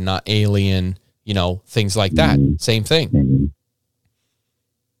unidentified and not alien, things like that. Same thing.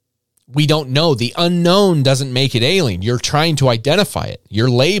 We don't know. The unknown doesn't make it alien. You're trying to identify it. You're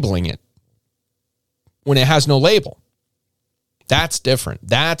labeling it when it has no label. That's different.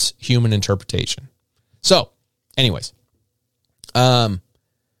 That's human interpretation. So, anyways,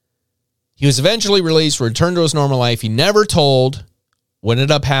 he was eventually released, returned to his normal life. He never told what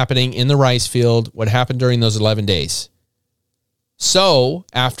ended up happening in the rice field, what happened during those 11 days. So,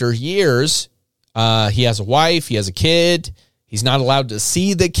 after years, he has a wife, he has a kid. He's not allowed to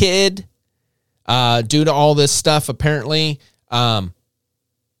see the kid due to all this stuff, apparently. Then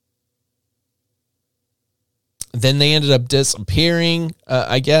they ended up disappearing,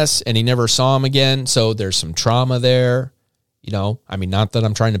 I guess, and he never saw him again. So there's some trauma there. Not that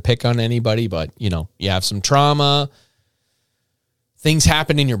I'm trying to pick on anybody, but, you have some trauma. Things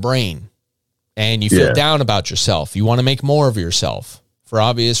happen in your brain, and you feel down about yourself. You want to make more of yourself for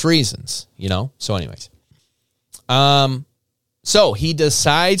obvious reasons, So anyways. So he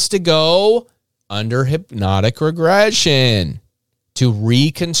decides to go under hypnotic regression to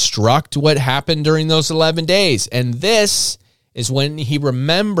reconstruct what happened during those 11 days. And this is when he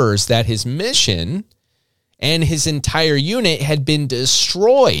remembers that his mission and his entire unit had been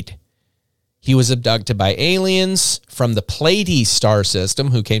destroyed. He was abducted by aliens from the Pleiades star system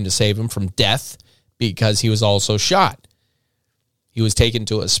who came to save him from death because he was also shot. He was taken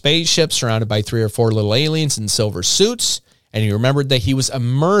to a spaceship surrounded by 3 or 4 little aliens in silver suits, and he remembered that he was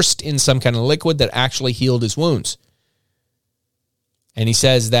immersed in some kind of liquid that actually healed his wounds. And he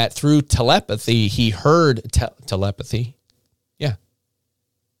says that through telepathy, he heard telepathy. Yeah.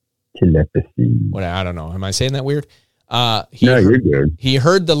 Telepathy. What, I don't know. Am I saying that weird? You're good. He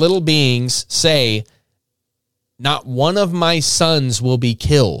heard the little beings say, "Not one of my sons will be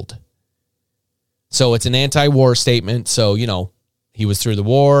killed." So it's an anti-war statement. So, he was through the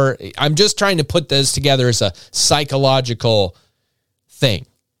war. I'm just trying to put this together as a psychological thing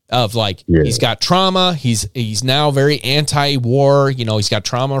of he's got trauma. He's now very anti-war. He's got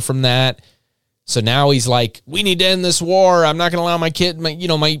trauma from that. So now he's like, we need to end this war. I'm not going to allow my kid,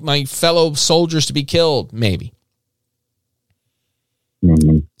 my fellow soldiers to be killed. Maybe.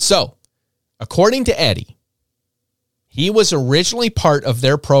 Mm-hmm. So, according to Eddie, he was originally part of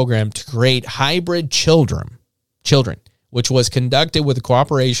their program to create hybrid children, which was conducted with the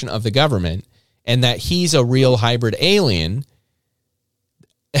cooperation of the government, and that he's a real hybrid alien,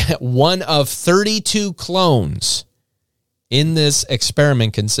 one of 32 clones in this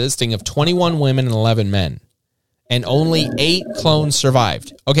experiment consisting of 21 women and 11 men, and only 8 clones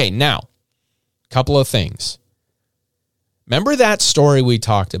survived. Okay, now, a couple of things. Remember that story we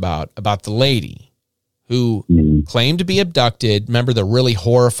talked about the lady who claimed to be abducted? Remember the really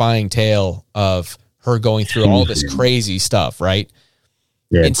horrifying tale of her going through all this crazy stuff, right?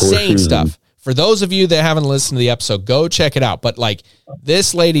 Yeah, insane stuff. For those of you that haven't listened to the episode, go check it out. But like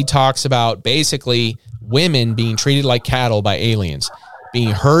this lady talks about basically women being treated like cattle by aliens,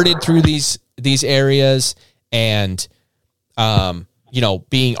 being herded through these areas, and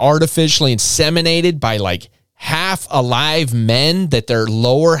being artificially inseminated by like half alive men, that their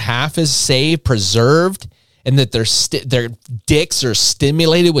lower half is saved, preserved, and that their dicks are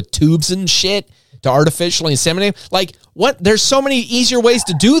stimulated with tubes and shit to artificially inseminate. Like, what? There's so many easier ways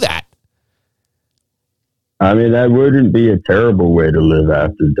to do that. I mean, that wouldn't be a terrible way to live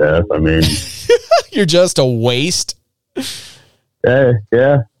after death. I mean, you're just a waste. Yeah.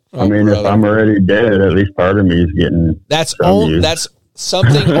 I mean, brother, if I'm already dead, at least part of me is getting. That's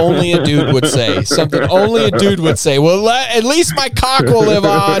something only a dude would say. Something only a dude would say. Well, at least my cock will live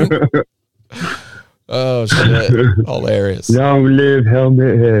on. Oh, shit. Hilarious. Long live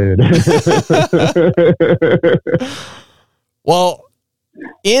Helmet Head. Well,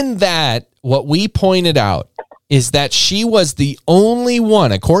 in that, what we pointed out is that she was the only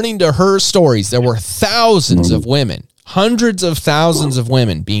one, according to her stories, there were thousands of women, hundreds of thousands of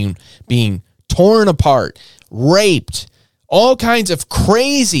women being torn apart, raped, all kinds of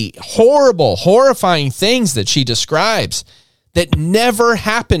crazy, horrible, horrifying things that she describes that never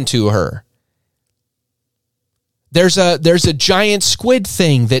happened to her. There's a giant squid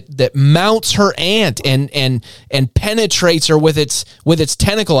thing that mounts her aunt and penetrates her with its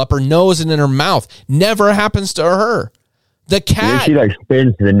tentacle up her nose and in her mouth. Never happens to her. The cat. She like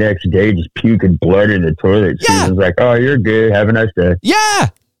spends the next day just puking blood in the toilet. Yeah. She's like, "Oh, you're good. Have a nice day." Yeah.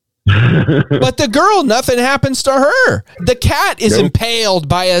 But the girl, nothing happens to her. The cat is impaled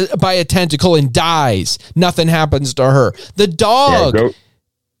by a tentacle and dies. Nothing happens to her. The dog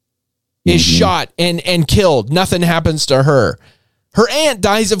is shot and killed. Nothing happens to her. Her aunt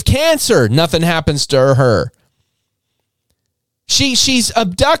dies of cancer. Nothing happens to her. She's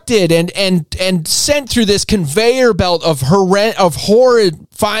abducted and sent through this conveyor belt of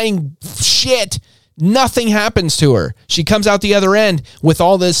horrifying shit. Nothing happens to her. She comes out the other end with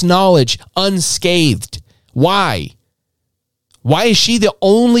all this knowledge unscathed. Why? Why is she the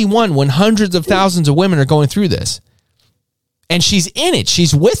only one when hundreds of thousands of women are going through this? And she's in it.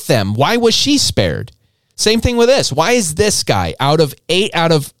 She's with them. Why was she spared? Same thing with this. Why is this guy out of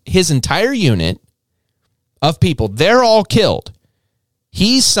his entire unit of people, they're all killed,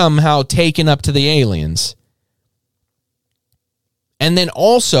 he's somehow taken up to the aliens? And then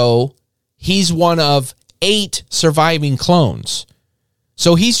also, he's one of 8 surviving clones.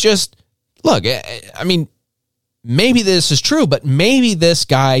 So he's just, look, I mean, maybe this is true, but maybe this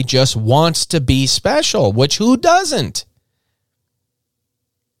guy just wants to be special, which who doesn't?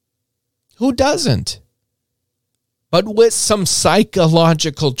 Who doesn't? But with some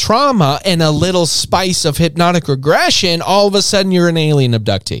psychological trauma and a little spice of hypnotic regression, all of a sudden you're an alien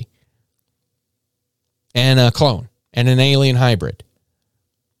abductee. And a clone. And an alien hybrid.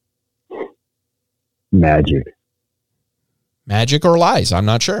 Magic or lies, I'm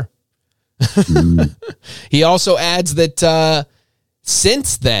not sure. He also adds that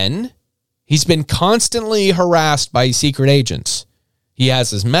since then, he's been constantly harassed by secret agents. He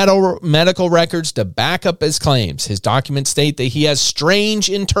has his medical records to back up his claims. His documents state that he has strange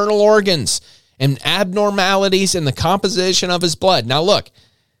internal organs and abnormalities in the composition of his blood. Now look,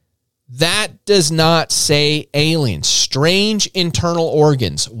 that does not say aliens. Strange internal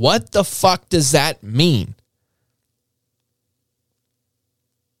organs. What the fuck does that mean?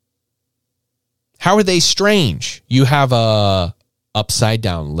 How are they strange? You have a upside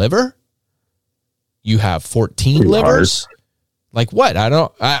down liver? You have 14 livers? Like what? I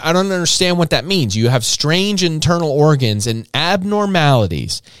don't understand what that means. You have strange internal organs and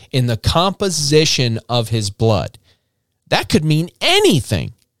abnormalities in the composition of his blood. That could mean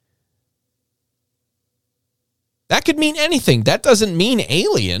anything. That could mean anything. That doesn't mean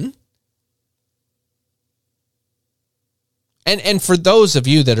alien. And for those of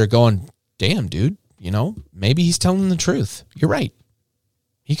you that are going, damn, dude, maybe he's telling the truth. You're right.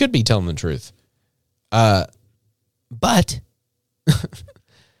 He could be telling the truth. But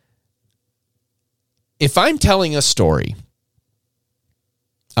if I'm telling a story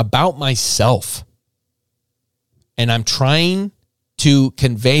about myself and I'm trying to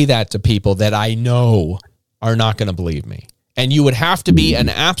convey that to people that I know are not going to believe me, and you would have to be an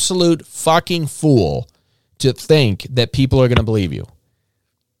absolute fucking fool to think that people are going to believe you,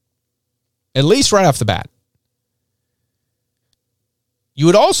 at least right off the bat. You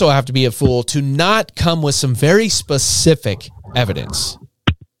would also have to be a fool to not come with some very specific evidence.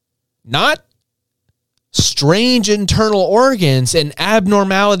 Not strange internal organs and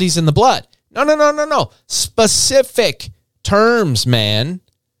abnormalities in the blood. No. Specific terms, man.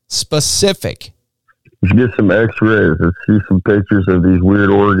 Specific. Let's get some x-rays. Let's see some pictures of these weird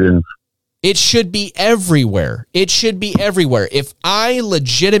organs. It should be everywhere. It should be everywhere. If I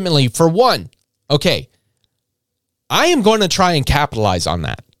legitimately, for one, okay, I am going to try and capitalize on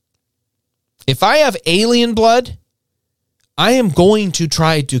that. If I have alien blood, I am going to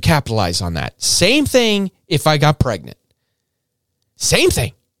try to capitalize on that. Same thing if I got pregnant. Same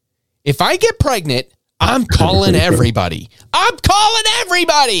thing. If I get pregnant, I'm calling everybody. I'm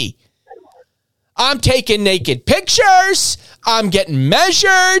taking naked pictures. I'm getting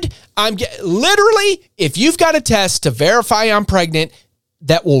measured. Literally, if you've got a test to verify I'm pregnant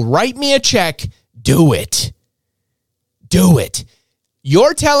that will write me a check, do it. Do it.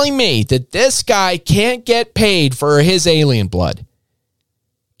 You're telling me that this guy can't get paid for his alien blood,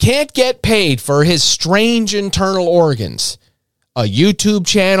 can't get paid for his strange internal organs, a YouTube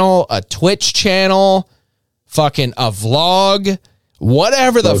channel, a Twitch channel, fucking a vlog,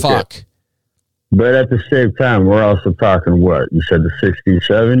 whatever the fuck. But at the same time, we're also talking what? You said the 60s,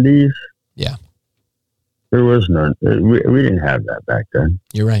 70s? Yeah. There was none. We didn't have that back then.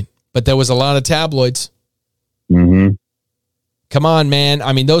 You're right. But there was a lot of tabloids. Mm-hmm. Come on, man.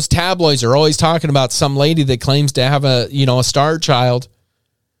 I mean, those tabloids are always talking about some lady that claims to have a star child.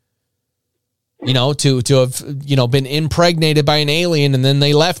 To have, been impregnated by an alien and then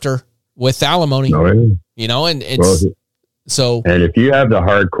they left her with alimony. Oh, yeah. And it's so. And if you have the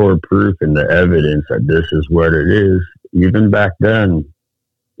hardcore proof and the evidence that this is what it is, even back then,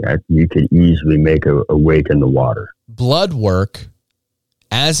 you could easily make a wake in the water. Blood work,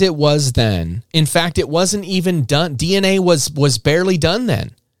 as it was then. In fact, it wasn't even done. DNA was barely done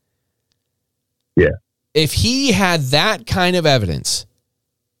then. Yeah. If he had that kind of evidence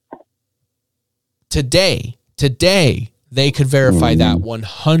today, they could verify that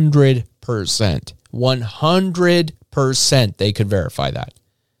 100%. 100% they could verify that.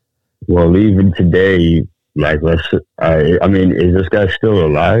 Well, even today, I mean, is this guy still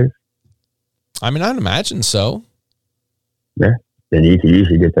alive? I mean, I'd imagine so. Yeah. Then you could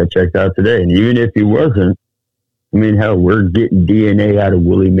usually get that checked out today. And even if he wasn't, I mean, hell, we're getting DNA out of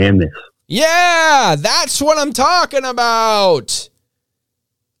woolly mammoths. Yeah, that's what I'm talking about.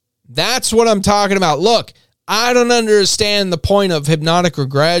 Look, I don't understand the point of hypnotic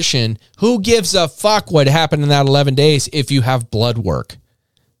regression. Who gives a fuck what happened in that 11 days if you have blood work?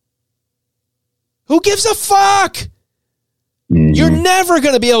 Who gives a fuck? Mm-hmm. You're never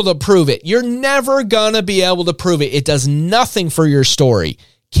going to be able to prove it. It does nothing for your story.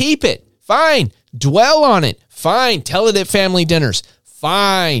 Keep it. Fine. Dwell on it. Fine. Tell it at family dinners.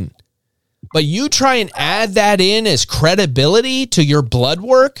 Fine. But you try and add that in as credibility to your blood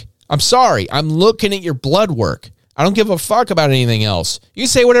work? I'm sorry. I'm looking at your blood work. I don't give a fuck about anything else. You can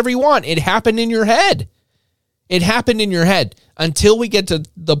say whatever you want. It happened in your head. Until we get to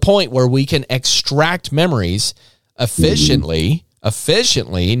the point where we can extract memories efficiently,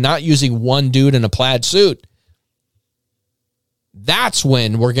 not using one dude in a plaid suit. That's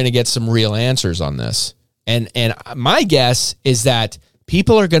when we're going to get some real answers on this. And my guess is that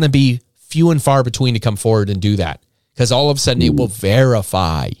people are going to be few and far between to come forward and do that, because all of a sudden it will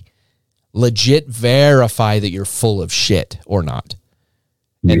legit verify that you're full of shit or not.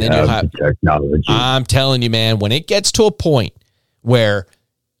 And then you'll have technology. I'm telling you, man, when it gets to a point where,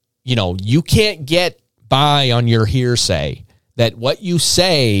 you can't get by on your hearsay, that what you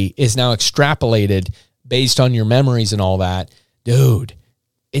say is now extrapolated based on your memories and all that, dude,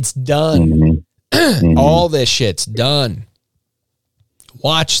 it's done. Mm-hmm. All this shit's done.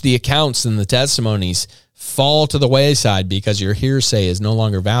 Watch the accounts and the testimonies fall to the wayside because your hearsay is no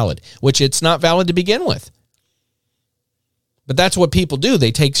longer valid, which it's not valid to begin with. But that's what people do.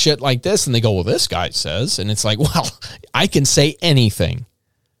 They take shit like this and they go, well, this guy says, and it's like, well, I can say anything.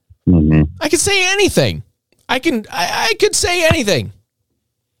 Mm-hmm. I can say anything. I could say anything.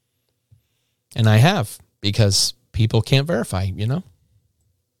 And I have, because people can't verify,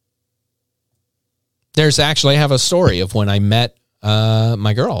 There's actually, I have a story of when I met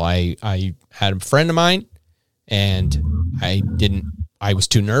my girl. I had a friend of mine, and I was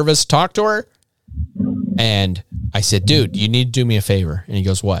too nervous to talk to her. And I said, dude, you need to do me a favor. And he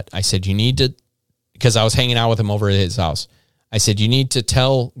goes, what? I said, you need to, because I was hanging out with him over at his house. I said, you need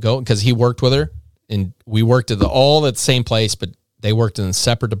to because he worked with her, and we worked all at the same place, but they worked in a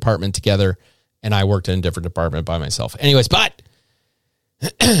separate department together, and I worked in a different department by myself. Anyways, but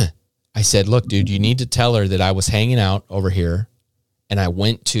I said, look, dude, you need to tell her that I was hanging out over here, and I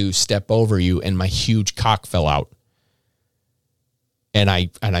went to step over you, and my huge cock fell out. And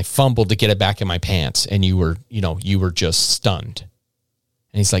I fumbled to get it back in my pants, and you were just stunned.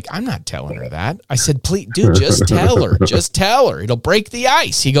 And he's like, I'm not telling her that. I said, please, dude, just tell her. Just tell her. It'll break the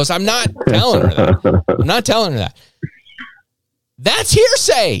ice. He goes, I'm not telling her that. I'm not telling her that. That's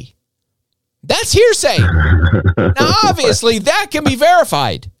hearsay. That's hearsay. Now, obviously, that can be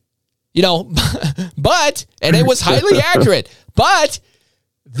verified. You know, but, and it was highly accurate. But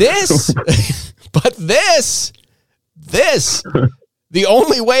this, the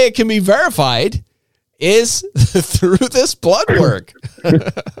only way it can be verified is through this blood work.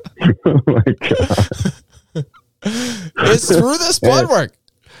 Oh my God. It's through this blood work.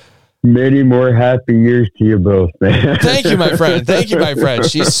 Many more happy years to you both, man. Thank you, my friend. Thank you, my friend.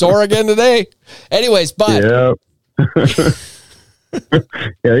 She's sore again today. Anyways, but yep.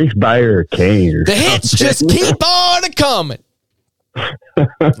 At least buy her a cane or the hits just keep on coming.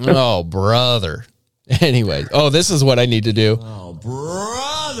 Oh, brother. Anyways, this is what I need to do. Oh,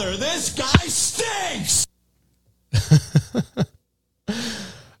 brother, this guy stinks.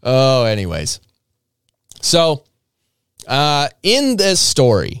 Anyways. So, in this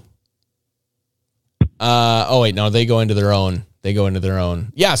story, they go into their own.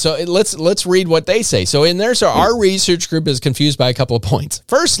 Yeah, so let's read what they say. So in there, our research group is confused by a couple of points.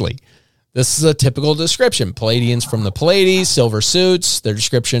 Firstly, this is a typical description. Palladians from the Pleiades, silver suits. Their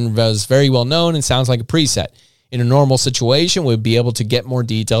description was very well known and sounds like a preset. In a normal situation, we'd be able to get more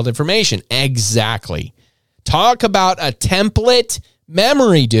detailed information. Exactly. Talk about a template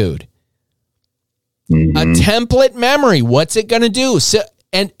memory, dude. Mm-hmm. A template memory. What's it going to do?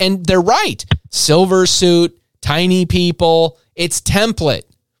 And they're right. Silver suit, tiny people. It's template.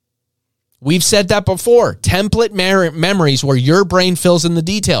 We've said that before. Template memories where your brain fills in the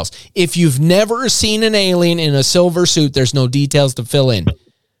details. If you've never seen an alien in a silver suit, there's no details to fill in.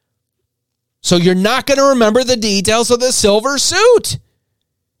 So you're not going to remember the details of the silver suit.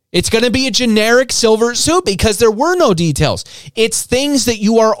 It's going to be a generic silver suit because there were no details. It's things that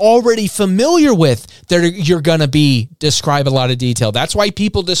you are already familiar with that you're going to describe a lot of detail. That's why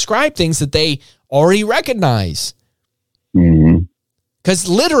people describe things that they already recognize. Mm-hmm. Because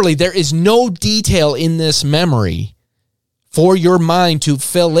literally there is no detail in this memory for your mind to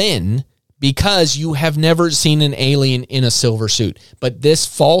fill in because you have never seen an alien in a silver suit. But this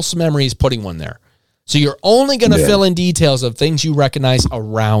false memory is putting one there. So you're only going to fill in details of things you recognize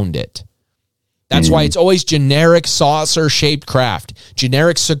around it. That's why it's always generic saucer-shaped craft,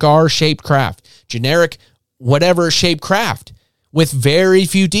 generic cigar-shaped craft, generic whatever-shaped craft with very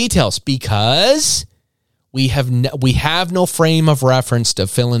few details because we have no frame of reference to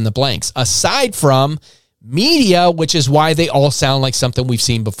fill in the blanks, aside from media, which is why they all sound like something we've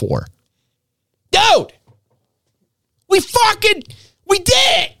seen before. Dude! We did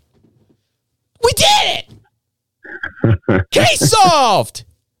it! We did it! Case solved!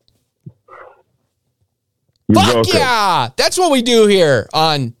 Fuck yeah! That's what we do here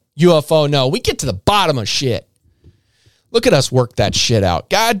on UFO No. We get to the bottom of shit. Look at us work that shit out.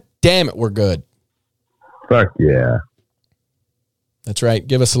 God damn it, we're good. Fuck yeah. That's right.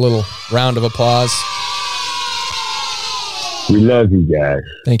 Give us a little round of applause. We love you guys.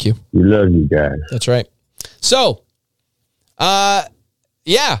 Thank you. We love you guys. That's right. So, yeah.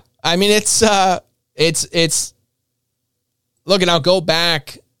 I mean, it's look, and I'll go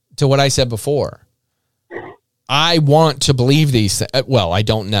back to what I said before. I want to believe these. Well, I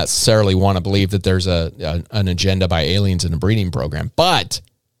don't necessarily want to believe that there's an agenda by aliens in a breeding program, but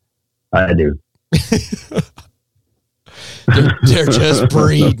I do. They're just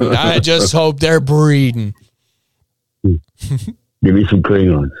breeding. I just hope they're breeding. Give me some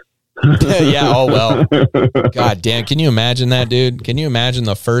Klingons. Yeah, oh well. God damn, can you imagine that, dude? Can you imagine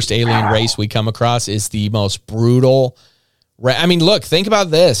the first alien race we come across is the most brutal? I mean, look, think about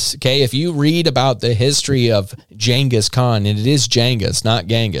this, okay? If you read about the history of Genghis Khan, and it is Genghis, not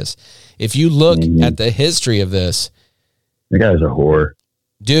Genghis. If you look at the history of this, the guy's a whore.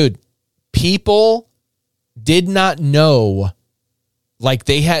 Dude, people did not know, like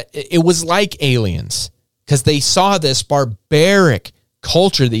it was like aliens, because they saw this barbaric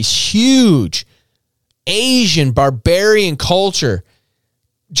culture, these huge Asian barbarian culture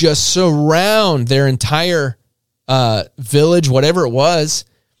just surround their entire village, whatever it was,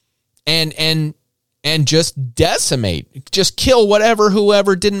 and just decimate, just kill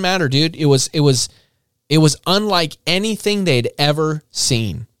whoever, didn't matter, dude. It was unlike anything they'd ever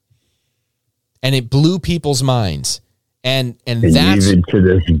seen. And it blew people's minds. And that's, even to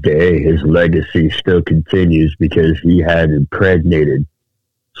this day, his legacy still continues because he had impregnated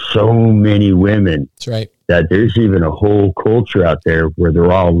so many women. That's right. That there's even a whole culture out there where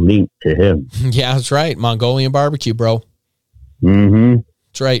they're all linked to him. Yeah, that's right. Mongolian barbecue, bro. Mm-hmm.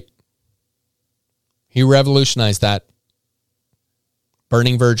 That's right. He revolutionized that.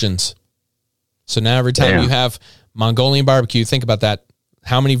 burning virgins. So now every time you have Mongolian barbecue, think about that.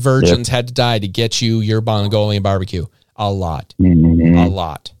 How many virgins had to die to get you your Mongolian barbecue? A lot. Mm-hmm. A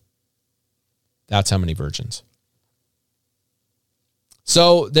lot. That's how many virgins.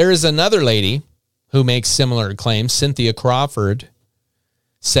 So there is another lady who makes similar claims. Cynthia Crawford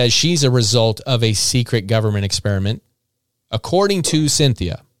says she's a result of a secret government experiment. According to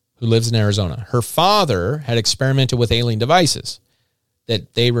Cynthia, who lives in Arizona, her father had experimented with alien devices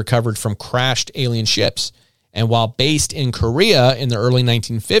that they recovered from crashed alien ships. And while based in Korea in the early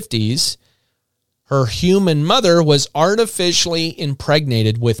 1950s, her human mother was artificially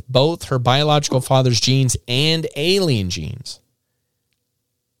impregnated with both her biological father's genes and alien genes.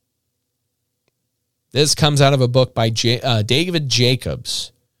 This comes out of a book by David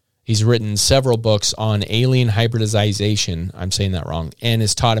Jacobs. He's written several books on alien hybridization. I'm saying that wrong. And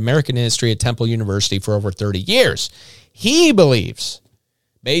has taught American history at Temple University for over 30 years. He believes,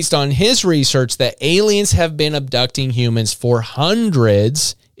 based on his research, that aliens have been abducting humans for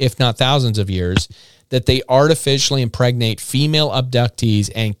hundreds, if not thousands of years, that they artificially impregnate female abductees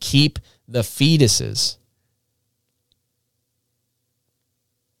and keep the fetuses.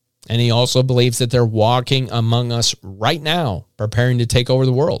 And he also believes that they're walking among us right now, preparing to take over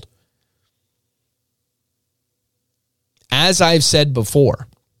the world. As I've said before,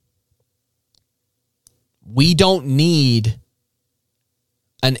 we don't need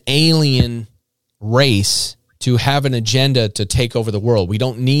an alien race to have an agenda to take over the world. We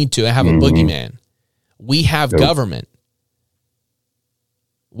don't need to have a boogeyman. We have government.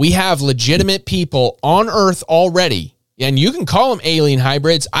 We have legitimate people on Earth already. And you can call them alien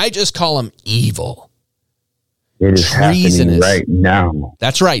hybrids. I just call them evil. It is happening right now.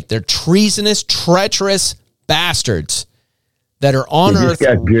 That's right. They're treasonous, treacherous bastards that are on Earth. They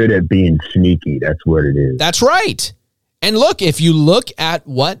just got good at being sneaky. That's what it is. That's right. And look, if you look at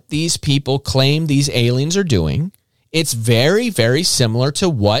what these people claim these aliens are doing, it's very, very similar to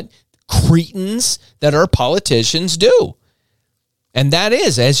what cretins that are politicians do. And that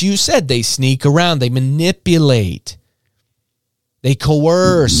is, as you said, they sneak around, they manipulate, they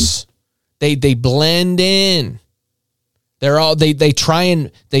coerce, they blend in. They're all they try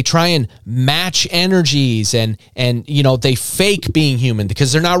and match energies and you know, they fake being human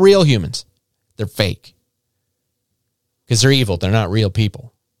because they're not real humans. They're fake. Because they're evil. They're not real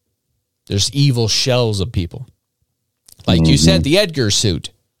people. There's evil shells of people. Like you said, the Edgar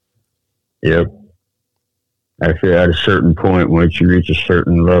suit. Yep. Actually, at a certain point, once you reach a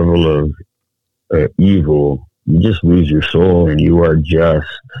certain level of evil, you just lose your soul and you're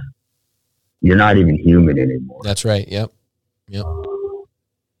not even human anymore. That's right. Yep.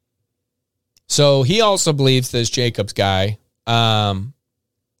 So he also believes this Jacobs guy, I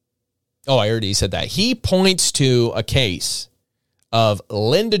already said that. He points to a case of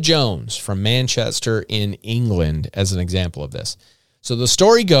Linda Jones from Manchester in England as an example of this. So the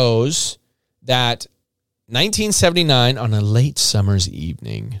story goes that 1979, on a late summer's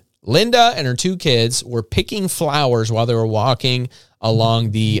evening, Linda and her two kids were picking flowers while they were walking along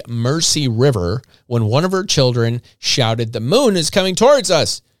the Mersey River when one of her children shouted, "The moon is coming towards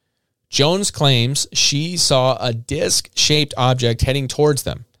us." Jones claims she saw a disc-shaped object heading towards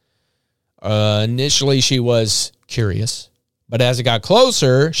them. Initially, she was curious, but as it got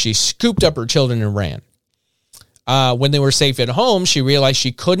closer, she scooped up her children and ran. When they were safe at home, she realized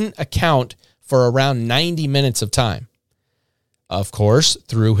she couldn't account for around 90 minutes of time. Of course,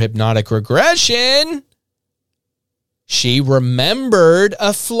 through hypnotic regression, she remembered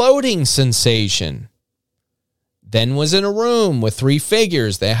a floating sensation. Then was in a room with three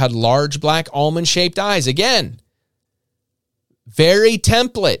figures. They had large black almond-shaped eyes. Again, very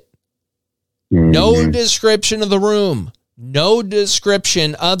template. No description of the room. No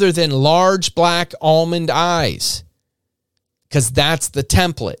description other than large black almond eyes. Because that's the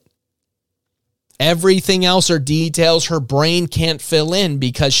template. Everything else are details her brain can't fill in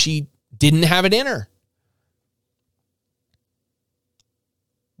because she didn't have it in her.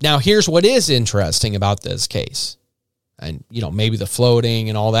 Now, here's what is interesting about this case. And, you know, maybe the floating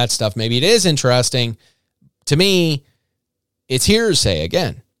and all that stuff, maybe it is interesting. To me, it's hearsay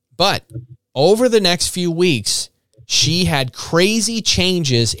again. But over the next few weeks, she had crazy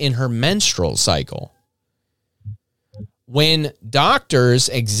changes in her menstrual cycle. When doctors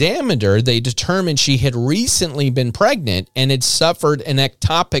examined her, they determined she had recently been pregnant and had suffered an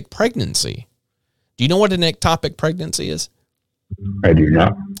ectopic pregnancy. Do you know what an ectopic pregnancy is? I do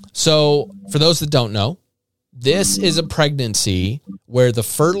not. So, for those that don't know, this is a pregnancy where the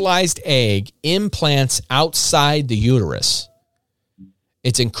fertilized egg implants outside the uterus.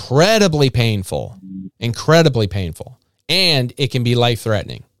 It's incredibly painful. Incredibly painful. and it can be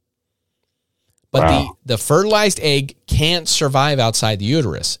life-threatening. But the fertilized egg can't survive outside the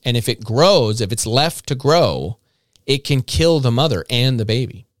uterus. And if it grows, if it's left to grow, it can kill the mother and the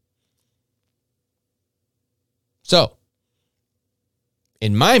baby. So,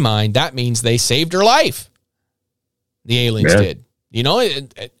 in my mind, that means they saved her life. The aliens did. You know,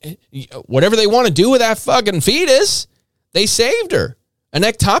 whatever they want to do with that fucking fetus, they saved her. An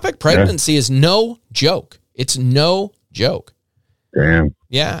ectopic pregnancy is no joke. It's no joke. Damn.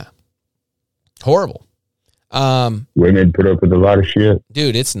 Yeah. Horrible. Women put up with a lot of shit.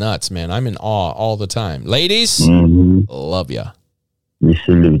 Dude, it's nuts, man. I'm in awe all the time. Ladies, love ya. We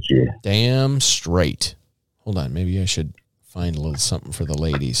salute you. Damn straight. Hold on. Maybe I should find a little something for the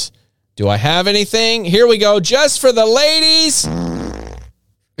ladies. Do I have anything? Here we go. Just for the ladies.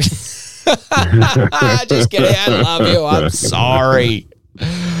 Just kidding. I love you. I'm sorry.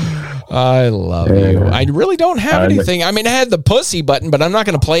 I love you. I really don't have anything. I mean, I had the pussy button, but I'm not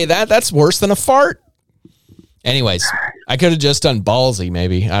going to play that. That's worse than a fart. Anyways, I could have just done ballsy,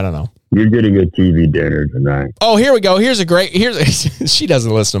 maybe. I don't know. You're getting a TV dinner tonight. Oh, here we go. She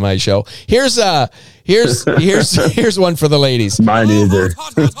doesn't listen to my show. Here's one for the ladies. Mine either.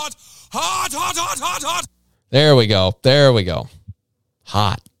 Hot. There we go.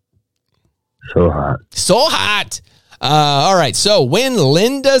 Hot. So hot. All right. So when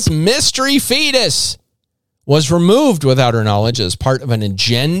Linda's mystery fetus was removed without her knowledge as part of an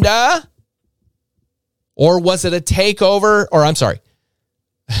agenda, or was it a takeover? Or I'm sorry.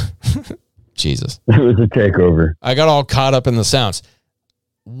 Jesus. It was a takeover. I got all caught up in the sounds.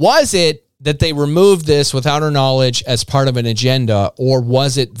 Was it that they removed this without her knowledge as part of an agenda, or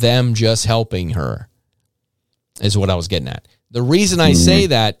was it them just helping her? Is what I was getting at. The reason I say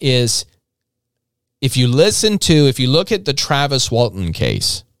that is if you look at the Travis Walton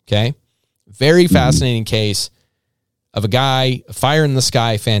case, okay? Very fascinating case of a guy, Fire in the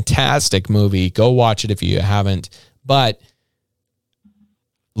Sky, fantastic movie. Go watch it if you haven't. But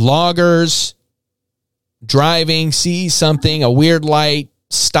loggers driving, see something, a weird light,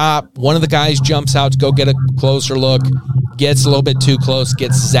 stop. One of the guys jumps out to go get a closer look, gets a little bit too close,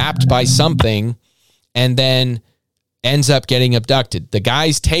 gets zapped by something, and then ends up getting abducted.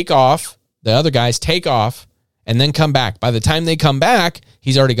 The other guys take off and then come back. By the time they come back,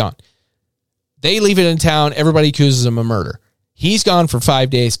 he's already gone. They leave it in town. Everybody accuses him of murder. He's gone for 5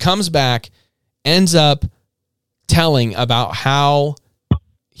 days, comes back, ends up telling about how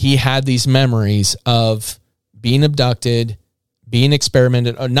he had these memories of being abducted, being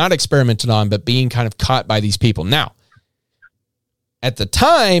not experimented on, but being kind of caught by these people. Now, at the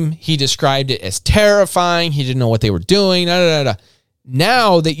time, he described it as terrifying. He didn't know what they were doing.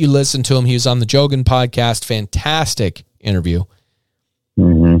 Now that you listen to him, he was on the Jogan podcast. Fantastic interview.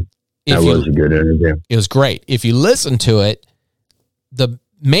 That was a good interview. It was great. If you listen to it, the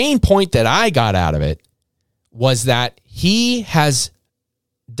main point that I got out of it was that he has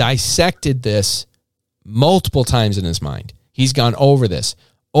dissected this multiple times in his mind. He's gone over this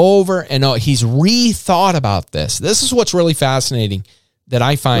over and over. He's rethought about this. This is what's really fascinating that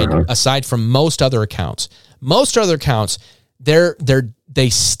I find aside from most other accounts. Most other accounts, they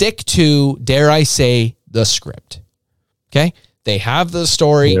stick to, dare I say, the script. Okay? They have the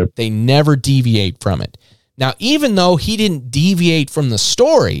story. Yep. They never deviate from it. Now, even though he didn't deviate from the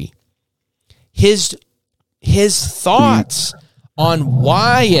story, his thoughts on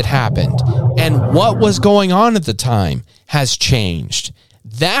why it happened and what was going on at the time has changed.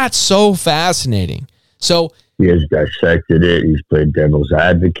 That's so fascinating. So he has dissected it. He's played devil's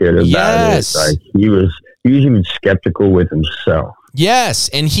advocate about it. Like he was even skeptical with himself. Yes,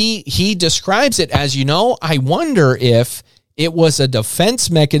 and he describes it as, I wonder if it was a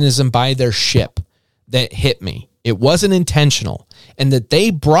defense mechanism by their ship that hit me. It wasn't intentional, and that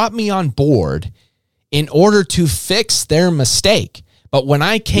they brought me on board in order to fix their mistake. But when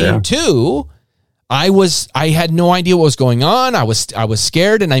I came to, I had no idea what was going on. I was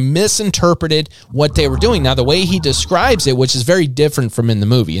scared, and I misinterpreted what they were doing. Now, the way he describes it, which is very different from in the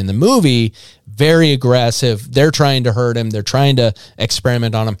movie. In the movie, very aggressive. They're trying to hurt him. They're trying to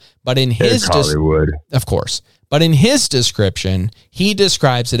experiment on him. But in his Hollywood, of course. But in his description, he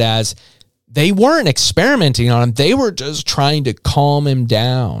describes it as they weren't experimenting on him. They were just trying to calm him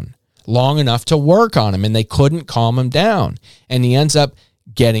down long enough to work on him, and they couldn't calm him down. And he ends up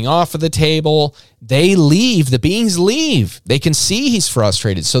getting off of the table. They leave. The beings leave. They can see he's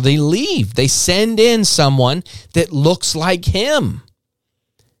frustrated, so they leave. They send in someone that looks like him.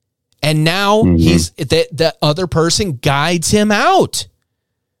 And now the other person guides him out.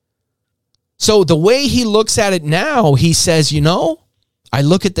 So the way he looks at it now, he says, I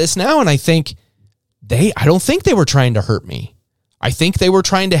look at this now and I think, I don't think they were trying to hurt me. I think they were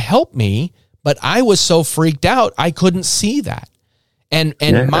trying to help me, but I was so freaked out I couldn't see that. And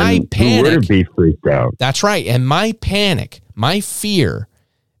my panic, who wouldn't be freaked out? That's right. And my panic, my fear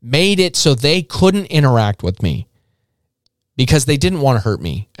made it so they couldn't interact with me because they didn't want to hurt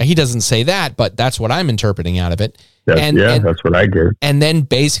me. He doesn't say that, but that's what I'm interpreting out of it. That's what I did. And then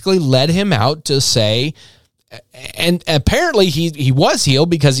basically led him out to say, and apparently he was healed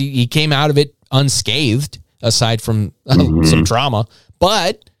because he came out of it unscathed, aside from some trauma.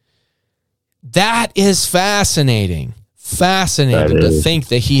 But that is fascinating. Fascinating to think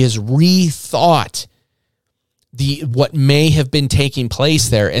that he has rethought what may have been taking place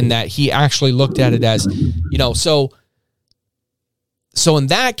there, and that he actually looked at it as, so in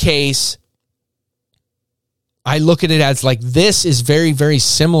that case, I look at it as like, this is very, very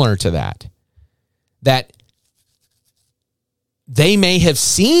similar to that they may have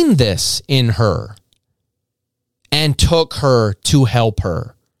seen this in her and took her to help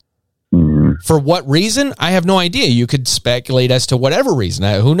her. For what reason? I have no idea. You could speculate as to whatever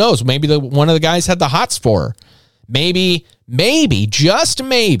reason. Who knows? Maybe one of the guys had the hots for her. Maybe, just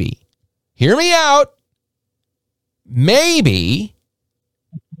maybe, hear me out. Maybe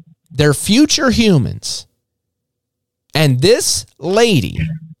they're future humans. And this lady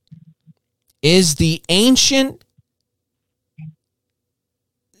is the ancient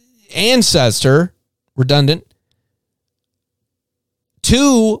ancestor, redundant,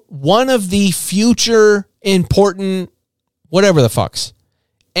 to one of the future important whatever the fucks.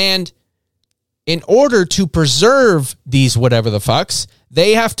 And in order to preserve these whatever the fucks,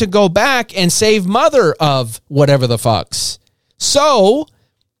 they have to go back and save mother of whatever the fucks. So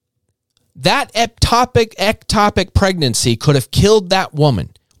that ectopic pregnancy could have killed that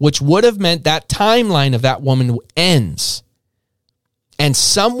woman, which would have meant that timeline of that woman ends. And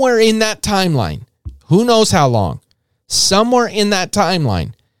somewhere in that timeline, who knows how long, somewhere in that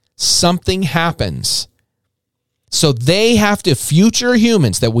timeline, something happens. So they have to, future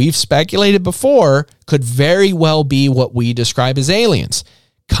humans that we've speculated before could very well be what we describe as aliens,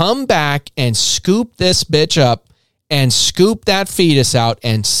 come back and scoop this bitch up and scoop that fetus out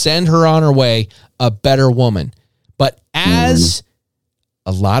and send her on her way, a better woman. But as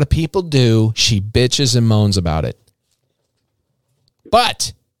a lot of people do, she bitches and moans about it.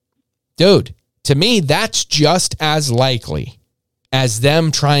 But, dude, to me, that's just as likely as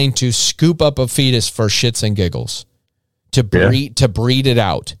them trying to scoop up a fetus for shits and giggles to breed it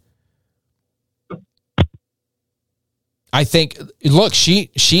out. I think, look,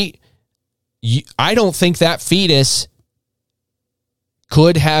 I don't think that fetus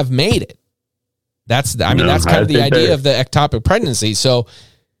could have made it. That's kind of the idea of the ectopic pregnancy. So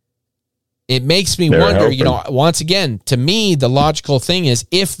it makes me wonder, once again, to me, the logical thing is,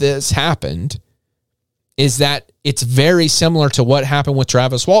 if this happened, is that it's very similar to what happened with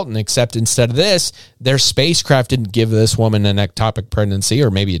Travis Walton, except instead of this, their spacecraft didn't give this woman an ectopic pregnancy, or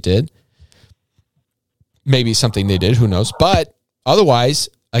maybe it did. Maybe something they did, who knows? But otherwise,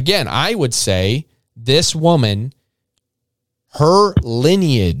 again, I would say this woman, her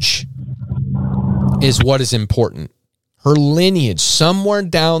lineage is what is important. Her lineage, somewhere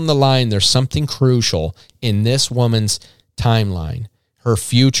down the line, there's something crucial in this woman's timeline. Her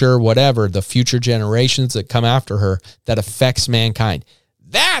future, whatever, the future generations that come after her that affects mankind.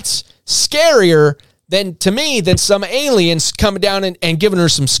 That's scarier than some aliens coming down and giving her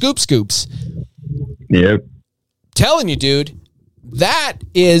some scoops. Yep. Telling you, dude, that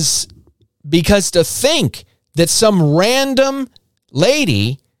is because to think that some random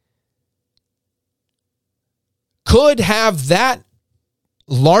lady could have that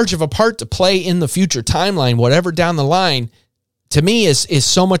large of a part to play in the future timeline, whatever down the line, to me is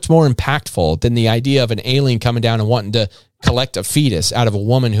so much more impactful than the idea of an alien coming down and wanting to collect a fetus out of a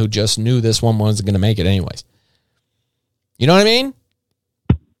woman who just knew this one wasn't going to make it anyways. You know what I mean?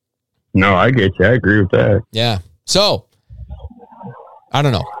 No, I get you. I agree with that. Yeah. So I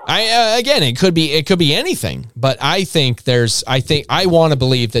don't know. Again, it could be anything, but I want to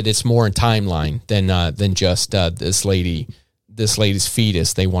believe that it's more in timeline than just this lady's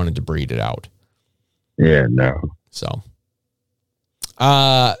fetus. They wanted to breed it out. Yeah, no. So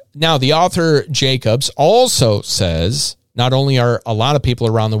now the author Jacobs also says not only are a lot of people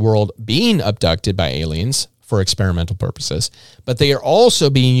around the world being abducted by aliens for experimental purposes, but they are also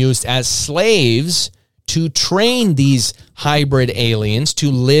being used as slaves to train these hybrid aliens to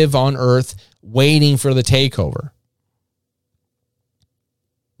live on Earth waiting for the takeover.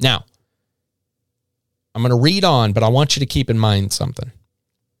 Now, I'm going to read on, but I want you to keep in mind something.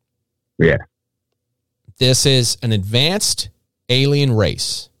 Yeah. This is an advanced alien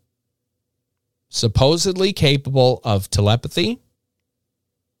race. supposedly capable of telepathy,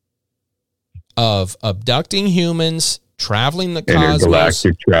 of abducting humans, traveling the cosmos,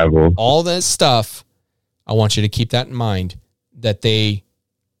 intergalactic travel, all this stuff. I want you to keep that in mind, that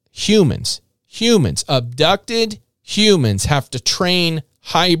humans, abducted humans have to train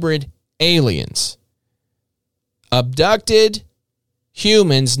hybrid aliens. Abducted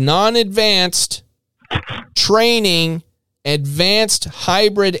humans, non-advanced, training advanced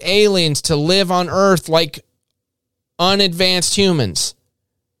hybrid aliens to live on Earth like unadvanced humans.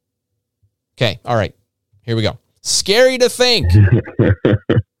 Okay, all right. Here we go. Scary to think.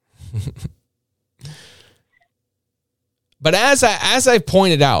 But as I've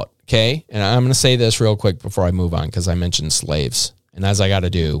pointed out, okay, and I'm going to say this real quick before I move on because I mentioned slaves. And as I got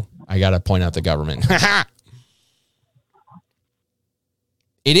to point out the government.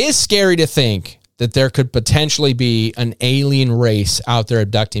 It is scary to think that there could potentially be an alien race out there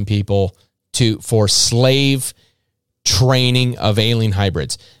abducting people for slave training of alien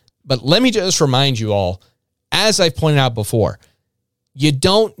hybrids. But let me just remind you all, as I've pointed out before, you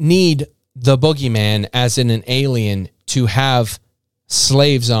don't need the boogeyman as in an alien to have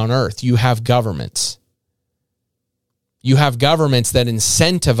slaves on Earth. You have governments. You have governments that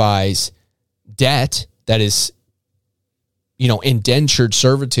incentivize debt, that is, indentured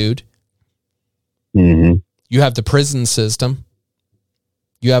servitude. Mm-hmm. You have the prison system.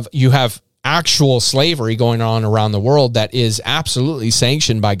 You have actual slavery going on around the world that is absolutely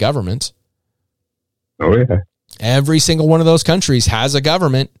sanctioned by governments. Oh, yeah. Every single one of those countries has a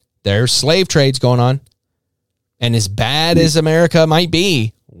government. There's slave trades going on. And as bad as America might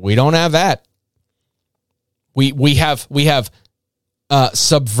be, we don't have that. We have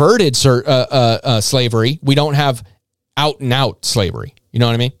subverted slavery. We don't have out and out slavery. You know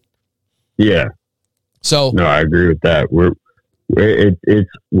what I mean? Yeah. So no, I agree with that. It's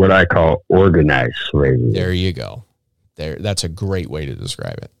what I call organized slavery. There you go. That's a great way to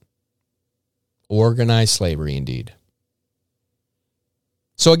describe it. Organized slavery, indeed.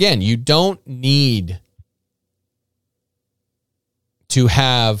 So again, you don't need to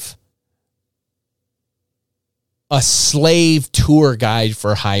have a slave tour guide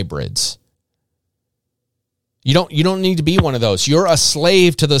for hybrids. You don't need to be one of those. You're a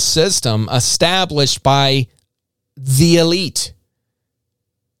slave to the system established by the elite,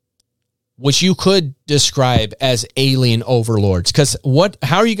 which you could describe as alien overlords. Because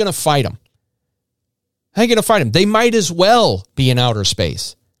how are you going to fight them? How are you going to fight them? They might as well be in outer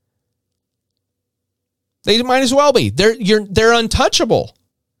space. They might as well be. They're untouchable.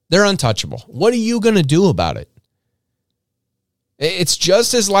 They're untouchable. What are you going to do about it? It's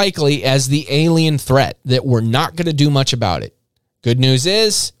just as likely as the alien threat that we're not going to do much about it. Good news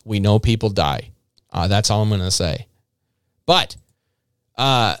is we know people die. That's all I'm going to say. But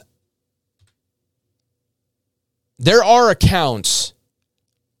there are accounts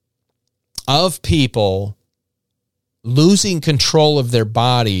of people losing control of their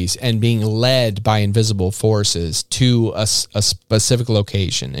bodies and being led by invisible forces to a specific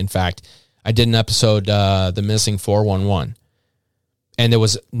location. In fact, I did an episode, The Missing 411. And there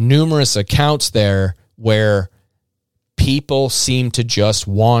was numerous accounts there where people seemed to just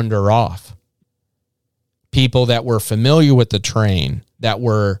wander off. People that were familiar with the terrain, that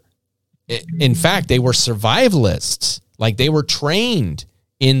were, in fact, they were survivalists. Like they were trained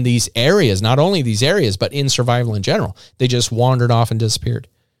in these areas, not only these areas, but in survival in general. They just wandered off and disappeared.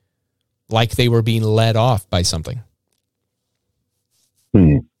 Like they were being led off by something.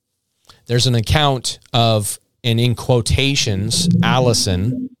 There's an account of, and in quotations,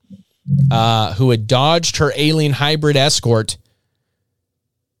 Allison, who had dodged her alien hybrid escort,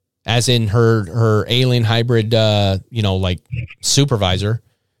 as in her alien hybrid, supervisor,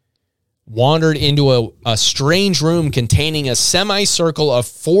 wandered into a strange room containing a semicircle of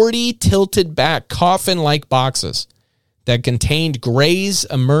 40 tilted back coffin-like boxes that contained grays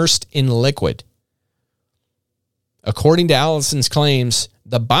immersed in liquid. According to Allison's claims,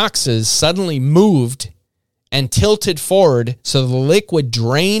 the boxes suddenly moved and tilted forward so the liquid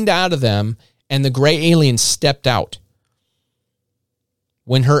drained out of them and the gray alien stepped out.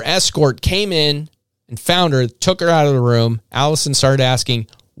 When her escort came in and found her, took her out of the room, Allison started asking,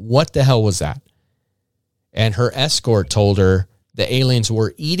 what the hell was that? And her escort told her the aliens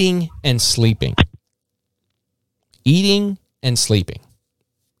were eating and sleeping. Eating and sleeping.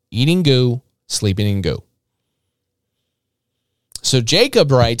 Eating goo, sleeping in goo. So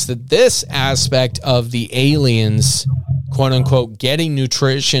Jacob writes that this aspect of the aliens, quote unquote, getting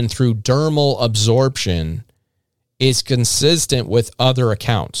nutrition through dermal absorption is consistent with other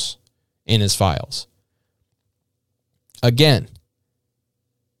accounts in his files. Again,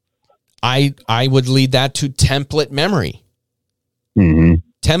 I would lead that to template memory. Mm-hmm.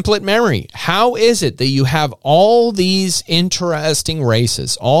 Template memory. How is it that you have all these interesting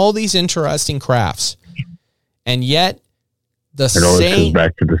races, all these interesting crafts, and yet it always comes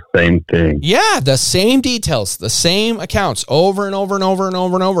back to the same thing? Yeah, the same details, the same accounts over and over and over and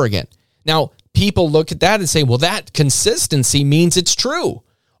over and over again. Now, people look at that and say, well, that consistency means it's true.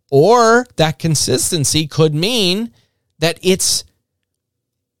 Or that consistency could mean that it's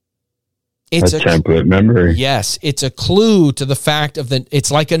a template memory. Yes, it's a clue to the fact of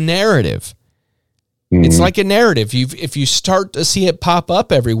it's like a narrative. Mm-hmm. It's like a narrative. If you start to see it pop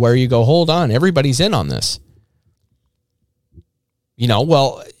up everywhere, you go, hold on, everybody's in on this.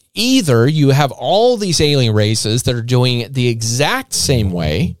 Well, either you have all these alien races that are doing it the exact same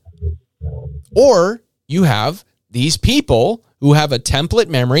way, or you have these people who have a template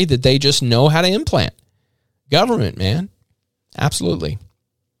memory that they just know how to implant. Government, man. Absolutely.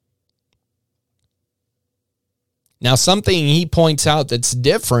 Now, something he points out that's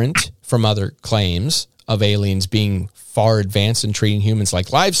different from other claims of aliens being far advanced in treating humans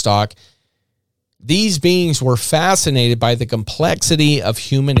like livestock, these beings were fascinated by the complexity of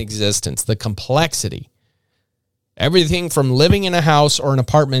human existence, the complexity. Everything from living in a house or an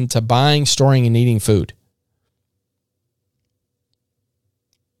apartment to buying, storing, and eating food.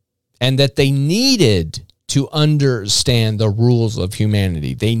 And that they needed to understand the rules of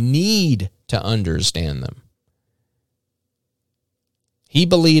humanity. They need to understand them. He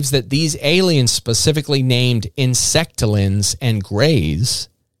believes that these aliens, specifically named insectilians and greys,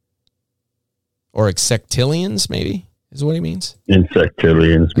 or insectilians, maybe, is what he means?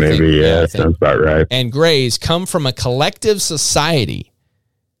 Insectilians, maybe, yeah, sounds about right. And greys come from a collective society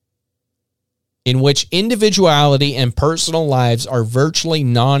in which individuality and personal lives are virtually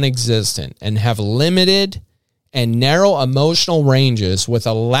non-existent and have limited and narrow emotional ranges with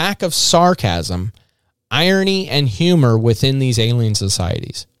a lack of sarcasm, irony, and humor within these alien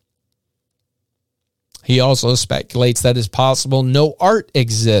societies. He also speculates that it's possible no art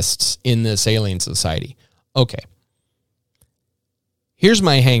exists in this alien society. Okay. Here's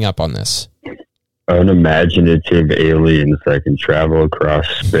my hang up on this. Unimaginative aliens that can travel across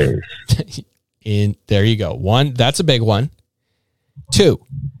space. There you go. One, that's a big one. Two,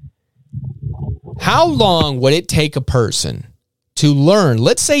 how long would it take a person to learn?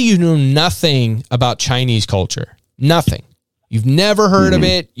 Let's say you knew nothing about Chinese culture. Nothing. You've never heard of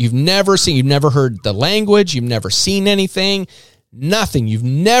it. You've never heard the language. You've never seen anything. Nothing. You've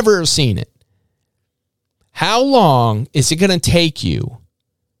never seen it. How long is it going to take you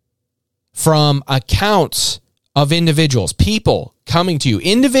from accounts of individuals, people coming to you,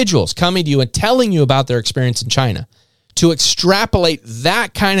 individuals coming to you and telling you about their experience in China, to extrapolate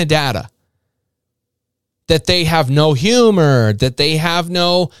that kind of data? That they have no humor, that they have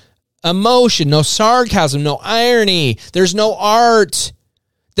no emotion, no sarcasm, no irony. There's no art.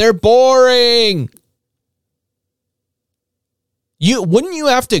 They're boring. Wouldn't you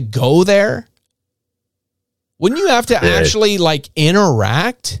have to go there? Wouldn't you have to actually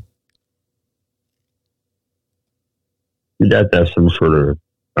interact? You have to have some sort of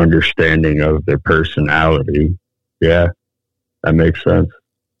understanding of their personality. Yeah, that makes sense.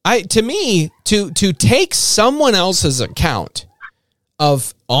 To me, to take someone else's account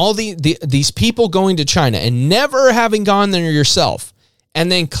of all these people going to China and never having gone there yourself,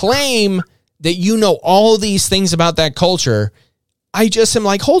 and then claim that you know all these things about that culture, I just am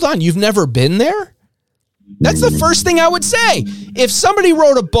like, hold on, you've never been there? That's the first thing I would say. If somebody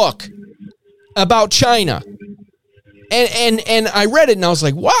wrote a book about China, and I read it and I was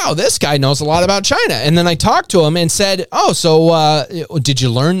like, wow, this guy knows a lot about China. And then I talked to him and said, oh, so did you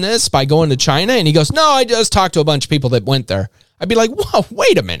learn this by going to China? And he goes, no, I just talked to a bunch of people that went there. I'd be like, whoa,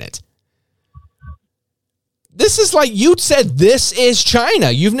 wait a minute. This is like you said, this is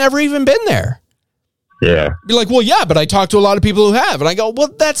China. You've never even been there. Yeah. Be like, well, yeah, but I talked to a lot of people who have. And I go, well,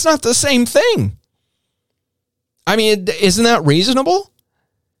 that's not the same thing. I mean, isn't that reasonable?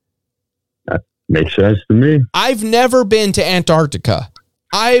 Makes sense to me. I've never been to Antarctica.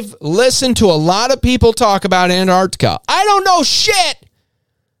 I've listened to a lot of people talk about Antarctica. I don't know shit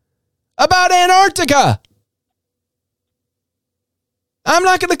about Antarctica. I'm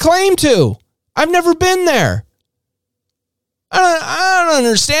not going to claim to. I've never been there. I don't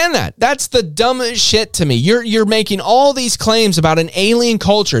understand that. That's the dumbest shit to me. You're making all these claims about an alien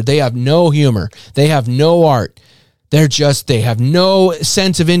culture. They have no humor. They have no art. They have no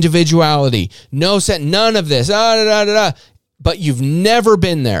sense of individuality, none of this, but you've never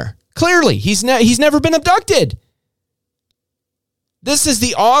been there. Clearly, he's never been abducted. This is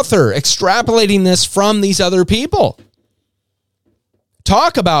the author extrapolating this from these other people.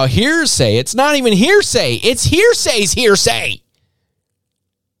 Talk about hearsay. It's not even hearsay. It's hearsay's hearsay.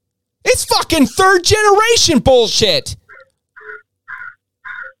 It's fucking third generation bullshit.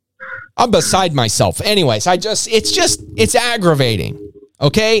 I'm beside myself. Anyways, it's aggravating.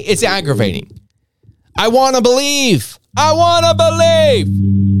 Okay? It's aggravating. I want to believe.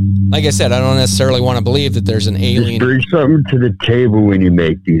 Like I said, I don't necessarily want to believe that there's an alien. Just bring something to the table when you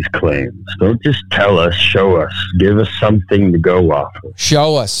make these claims. Don't just tell us, show us. Give us something to go off of.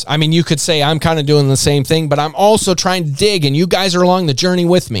 Show us. I mean, you could say I'm kind of doing the same thing, but I'm also trying to dig, and you guys are along the journey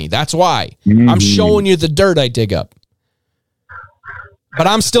with me. That's why. I'm showing you the dirt I dig up. But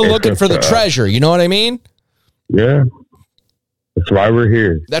I'm still looking for the treasure. You know what I mean? Yeah. That's why we're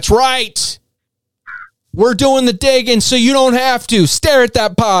here. That's right. We're doing the digging so you don't have to. Stare at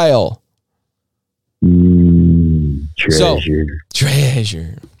that pile. Treasure.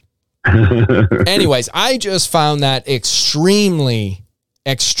 Treasure. Anyways, I just found that extremely,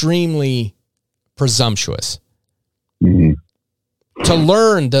 extremely presumptuous. To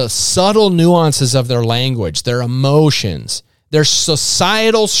learn the subtle nuances of their language, their emotions, their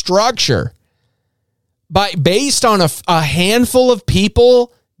societal structure, based on a handful of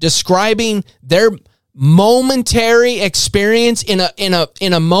people describing their momentary experience in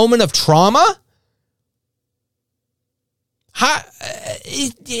a moment of trauma.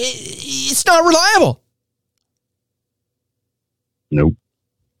 It's not reliable. Nope.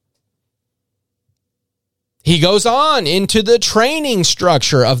 He goes on into the training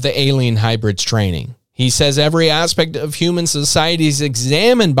structure of the alien hybrids training. He says every aspect of human society is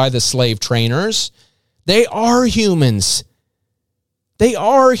examined by the slave trainers. They are humans. They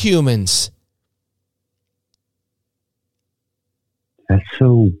are humans. That's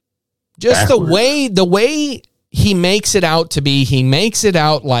so just backwards. the way he makes it out to be. He makes it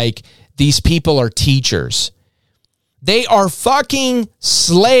out like these people are teachers. They are fucking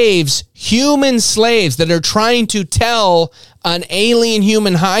slaves, human slaves that are trying to tell an alien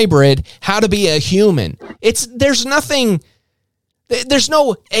human hybrid how to be a human. There's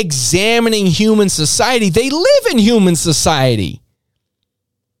no examining human society. They live in human society.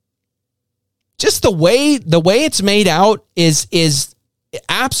 Just the way it's made out is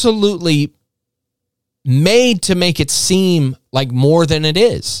absolutely made to make it seem like more than it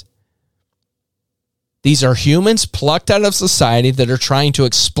is. These are humans plucked out of society that are trying to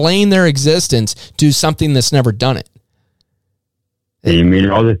explain their existence to something that's never done it. And you mean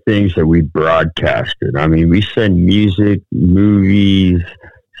all the things that we broadcasted? I mean, we send music, movies,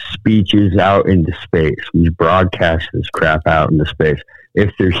 speeches out into space. We broadcast this crap out into space.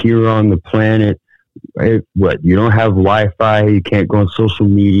 If they're here on the planet, you don't have Wi-Fi, you can't go on social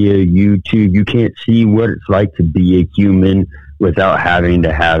media, YouTube, you can't see what it's like to be a human without having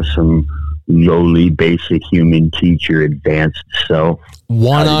to have some lowly basic human teacher advanced self.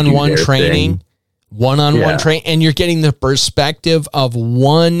 One-on-one training. One-on-one training, and you're getting the perspective of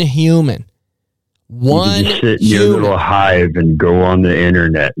one human. One you just sit in your little hive and go on the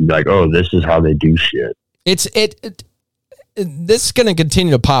internet and be like, oh, this is how they do shit. This is going to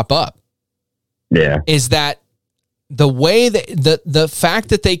continue to pop up. Yeah. Is that the way that the fact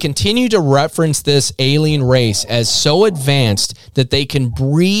that they continue to reference this alien race as so advanced that they can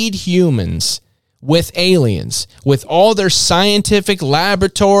breed humans with aliens, with all their scientific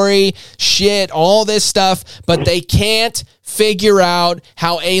laboratory shit, all this stuff, but they can't figure out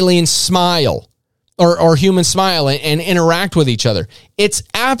how aliens smile or humans smile and interact with each other. It's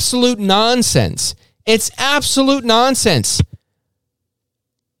absolute nonsense. It's absolute nonsense.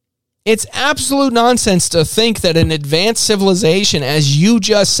 It's absolute nonsense to think that an advanced civilization, as you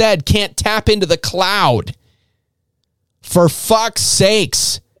just said, can't tap into the cloud. For fuck's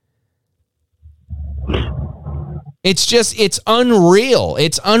sakes. It's unreal.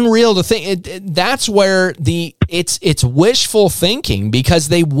 It's unreal to think. That's where it's wishful thinking, because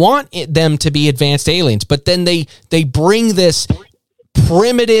they want them to be advanced aliens, but then they bring this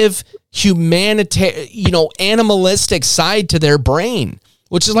primitive humanitarian, animalistic side to their brain,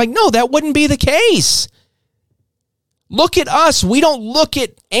 which is like, no, that wouldn't be the case. Look at us. We don't look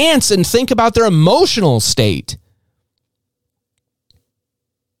at ants and think about their emotional state.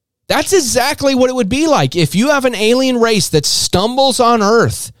 That's exactly what it would be like. If you have an alien race that stumbles upon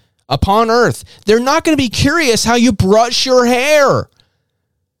Earth, they're not going to be curious how you brush your hair.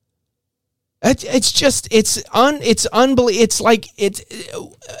 It's unbelievable. It's like,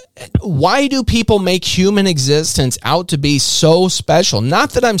 why do people make human existence out to be so special?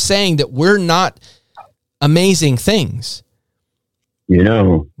 Not that I'm saying that we're not amazing things.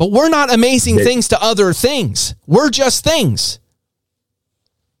 But we're not amazing things to other things. We're just things.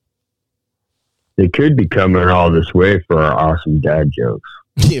 They could be coming all this way for our awesome dad jokes.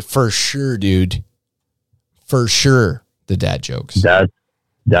 Yeah, for sure, dude. For sure, the dad jokes. That's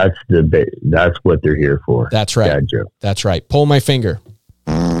what they're here for. That's right. Dad joke. That's right. Pull my finger.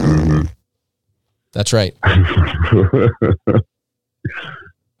 Mm-hmm. That's right. I'm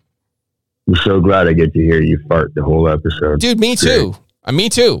so glad I get to hear you fart the whole episode. Dude, me too. Me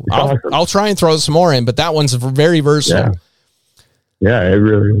too. Awesome. I'll try and throw some more in, but that one's very versatile. Yeah, it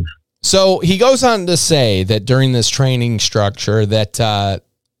really is. So he goes on to say that during this training structure that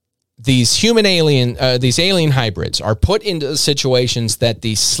these alien hybrids are put into situations that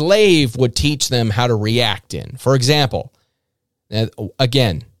the slave would teach them how to react in. For example,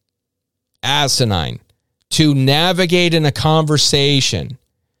 again, asinine, to navigate in a conversation,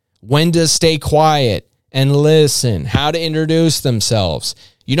 when to stay quiet and listen, how to introduce themselves.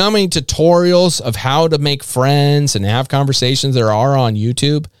 You know how many tutorials of how to make friends and have conversations there are on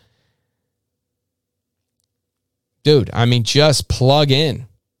YouTube? Dude, I mean, just plug in.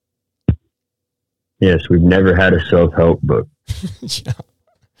 Yes, we've never had a self-help book. The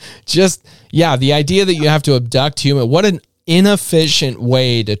idea that you have to abduct human. What an inefficient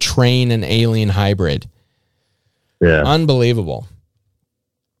way to train an alien hybrid. Yeah. Unbelievable.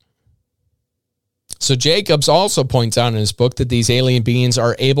 So Jacobs also points out in his book that these alien beings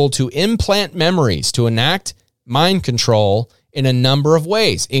are able to implant memories to enact mind control in a number of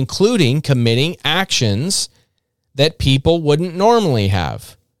ways, including committing actions that people wouldn't normally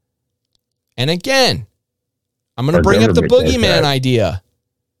have. And again, I'm going to bring up the boogeyman idea.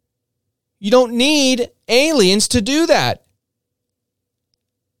 You don't need aliens to do that.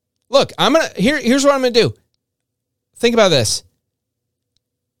 Look, here's what I'm going to do. Think about this.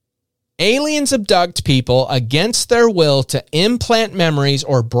 Aliens abduct people against their will to implant memories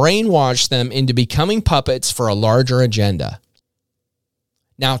or brainwash them into becoming puppets for a larger agenda.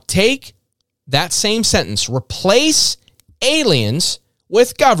 Now take that same sentence, replace aliens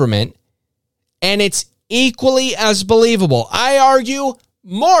with government, and it's equally as believable. I argue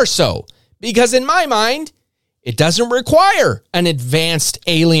more so, because in my mind, it doesn't require an advanced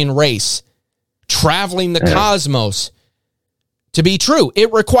alien race traveling the cosmos to be true.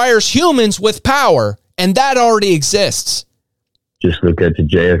 It requires humans with power, and that already exists. Just look at the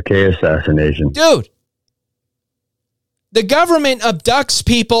JFK assassination. Dude, the government abducts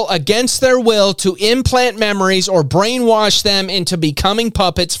people against their will to implant memories or brainwash them into becoming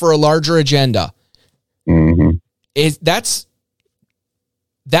puppets for a larger agenda. Mm-hmm.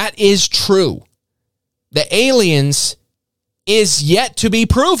 That is true. The aliens is yet to be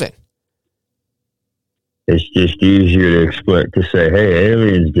proven. It's just easier to explain, to say, hey,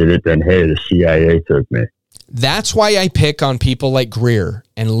 aliens did it, than, hey, the CIA took me. That's why I pick on people like Greer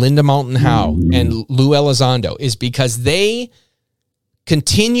and Linda Moulton Howe and Lou Elizondo, is because they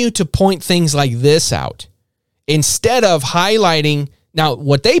continue to point things like this out instead of highlighting. Now,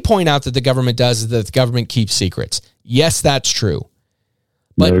 what they point out that the government does is that the government keeps secrets. Yes, that's true.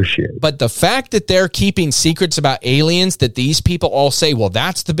 But, no shit. But the fact that they're keeping secrets about aliens, that these people all say, well,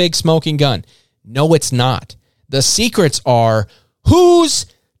 that's the big smoking gun. No, it's not. The secrets are who's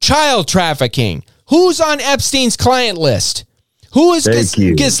child trafficking, who's on Epstein's client list, who is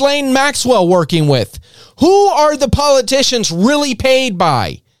Ghislaine Maxwell working with, who are the politicians really paid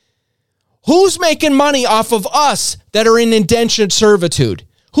by, who's making money off of us that are in indentured servitude.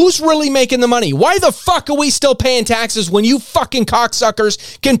 Who's really making the money? Why the fuck are we still paying taxes when you fucking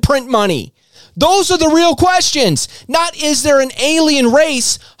cocksuckers can print money? Those are the real questions. Not, is there an alien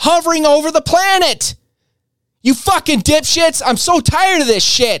race hovering over the planet? You fucking dipshits. I'm so tired of this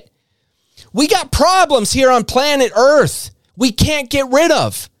shit. We got problems here on planet Earth we can't get rid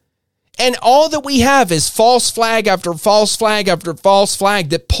of. And all that we have is false flag after false flag after false flag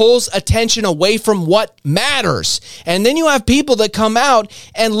that pulls attention away from what matters. And then you have people that come out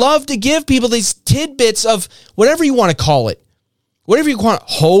and love to give people these tidbits of whatever you want to call it. Whatever you want,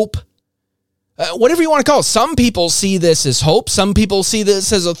 hope. Whatever you want to call it. Some people see this as hope. Some people see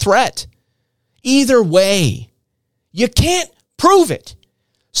this as a threat. Either way, you can't prove it.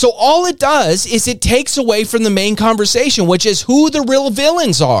 So all it does is it takes away from the main conversation, which is who the real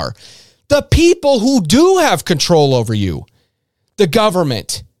villains are. The people who do have control over you. The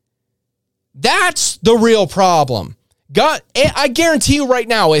government. That's the real problem. God, I guarantee you right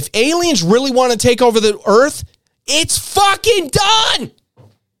now, if aliens really want to take over the earth, it's fucking done.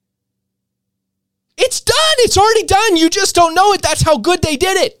 It's done. It's already done. You just don't know it. That's how good they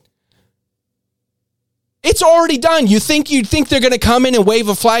did it. It's already done. You'd think they're going to come in and wave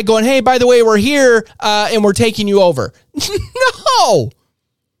a flag going, hey, by the way, we're here and we're taking you over.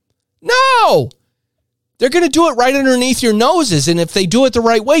 No. They're going to do it right underneath your noses. And if they do it the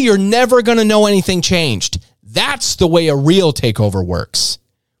right way, you're never going to know anything changed. That's the way a real takeover works.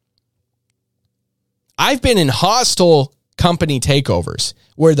 I've been in hostile company takeovers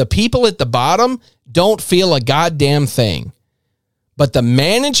where the people at the bottom don't feel a goddamn thing, but the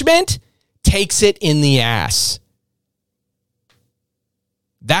management takes it in the ass.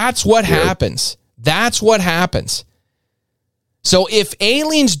 That's what happens. That's what happens. So if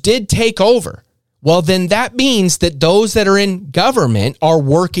aliens did take over, well, then that means that those that are in government are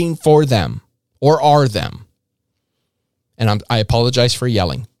working for them or are them. And I apologize for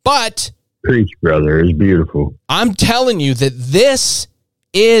yelling, but preach, brother. It's beautiful. I'm telling you that this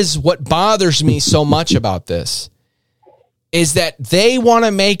is what bothers me so much about this, is that they want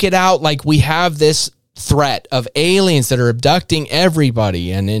to make it out like we have this threat of aliens that are abducting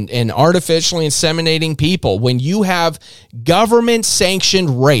everybody and artificially inseminating people. When you have government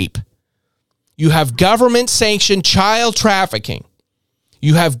sanctioned rape, you have government sanctioned child trafficking,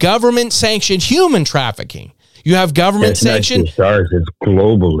 you have government sanctioned human trafficking, you have government sanctioned. It's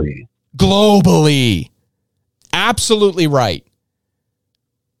globally. Globally. Absolutely right.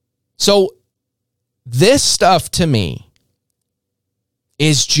 So this stuff to me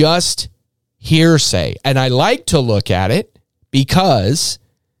is just hearsay. And I like to look at it because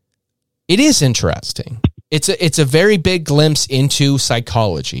it is interesting. It's a very big glimpse into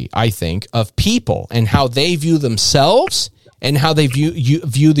psychology, I think, of people and how they view themselves and how they view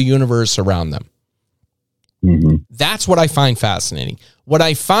the universe around them. Mm-hmm. That's what I find fascinating. What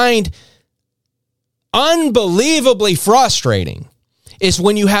I find unbelievably frustrating is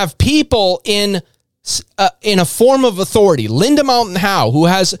when you have people in a form of authority. Linda Mountain Howe, who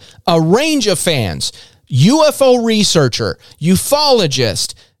has a range of fans, UFO researcher,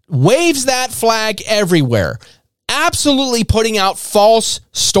 ufologist, waves that flag everywhere, absolutely putting out false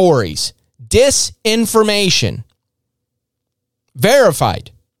stories, disinformation,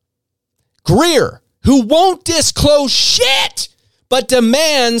 verified. Greer, who won't disclose shit, but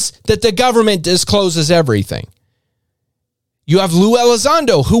demands that the government discloses everything. You have Lou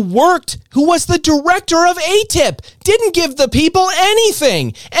Elizondo, who was the director of ATIP, didn't give the people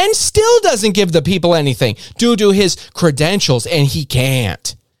anything, and still doesn't give the people anything due to his credentials, and he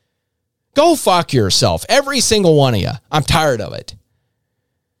can't. Go fuck yourself, every single one of you. I'm tired of it.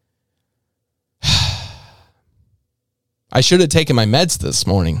 I should have taken my meds this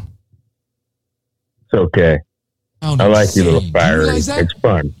morning. It's okay. I like your little fiery. It's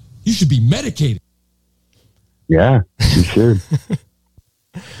fun. You should be medicated. Yeah, you should.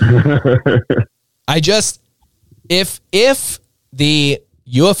 If the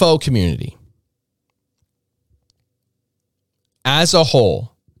UFO community as a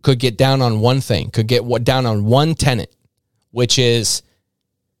whole could get down on one thing, could get down on one tenet, which is,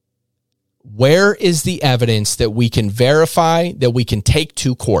 where is the evidence that we can verify, that we can take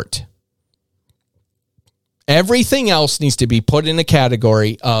to court? Everything else needs to be put in a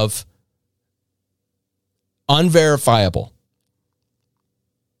category of unverifiable.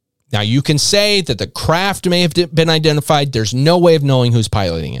 Now, you can say that the craft may have been identified. There's no way of knowing who's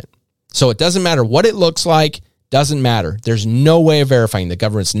piloting it. So it doesn't matter what it looks like. Doesn't matter. There's no way of verifying. The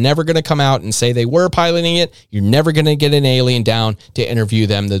government's never going to come out and say they were piloting it. You're never going to get an alien down to interview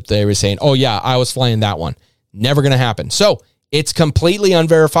them that they were saying, oh yeah, I was flying that one. Never going to happen. So it's completely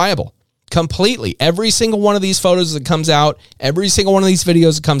unverifiable. Completely. Every single one of these photos that comes out, every single one of these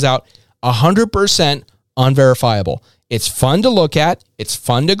videos that comes out, 100% unverifiable. It's fun to look at. It's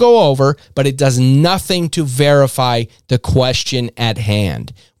fun to go over, but it does nothing to verify the question at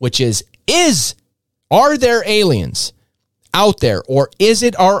hand, which is are there aliens out there, or is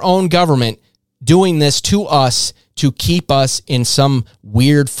it our own government doing this to us to keep us in some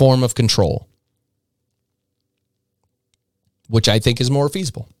weird form of control? Which I think is more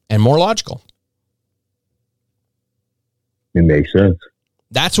feasible and more logical. It makes sense.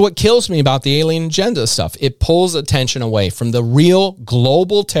 That's what kills me about the alien agenda stuff. It pulls attention away from the real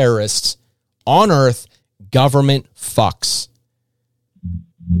global terrorists on Earth, government fucks,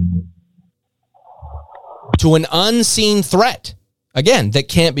 to an unseen threat, again, that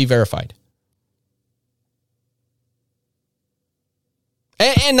can't be verified.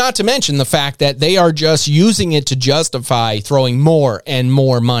 And not to mention the fact that they are just using it to justify throwing more and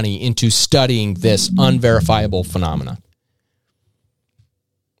more money into studying this unverifiable phenomena.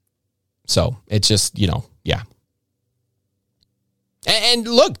 So it's just, yeah. And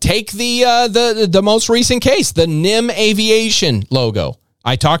look, take the most recent case, the NIM Aviation logo.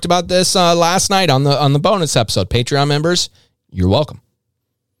 I talked about this last night on the bonus episode. Patreon members, you're welcome.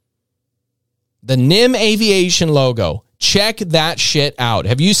 The NIM Aviation logo. Check that shit out.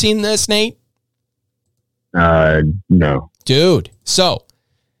 Have you seen this, Nate? No. Dude. So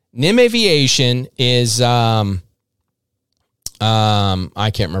NIM Aviation is I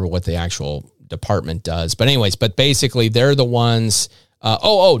can't remember what the actual department does, but basically they're the ones.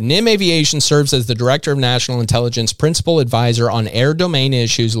 NIM Aviation serves as the Director of National Intelligence Principal Advisor on air domain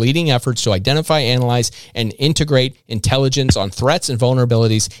issues, leading efforts to identify, analyze, and integrate intelligence on threats and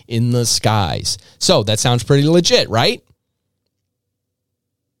vulnerabilities in the skies. So that sounds pretty legit, right?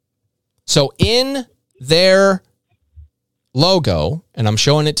 So in their logo, and I'm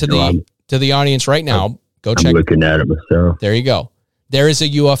showing it to the audience right now. Go check. I'm looking at it myself. There you go. There is a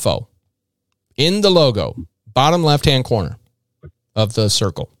UFO in the logo, bottom left-hand corner of the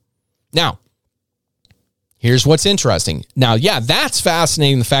circle. Now, here's what's interesting. Now, yeah, that's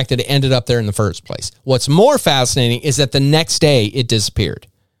fascinating, the fact that it ended up there in the first place. What's more fascinating is that the next day it disappeared.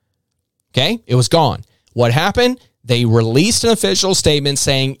 Okay? It was gone. What happened? They released an official statement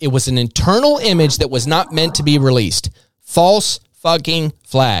saying it was an internal image that was not meant to be released. False fucking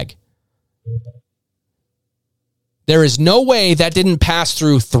flag. There is no way that didn't pass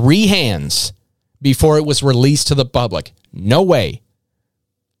through 3 hands before it was released to the public. No way.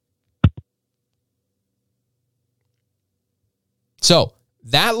 So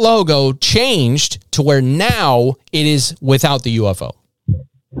that logo changed to where now it is without the UFO.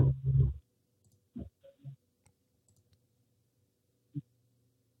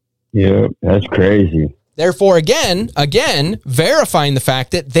 Yeah, that's crazy. Therefore, again, verifying the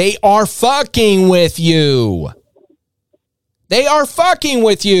fact that they are fucking with you. They are fucking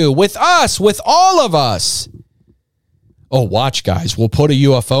with you, with us, with all of us. Oh, watch, guys. We'll put a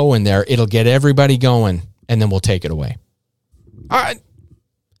UFO in there. It'll get everybody going, and then we'll take it away.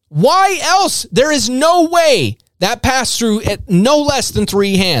 Why else? There is no way that passed through at no less than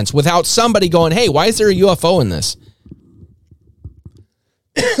 3 hands without somebody going, hey, why is there a UFO in this?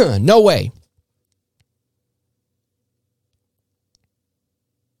 No way.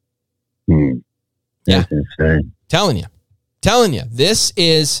 That's insane. Telling you, this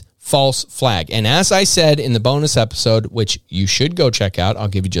is false flag. And as I said in the bonus episode, which you should go check out, I'll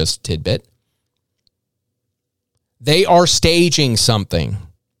give you just a tidbit. They are staging something.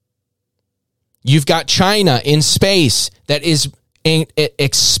 You've got China in space that is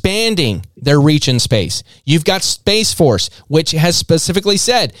expanding their reach in space. You've got Space Force, which has specifically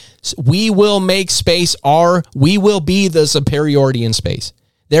said, we will make space we will be the superiority in space.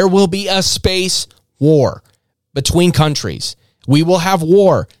 There will be a space war between countries. We will have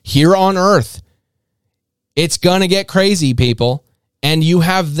war here on Earth. It's going to get crazy, people. And you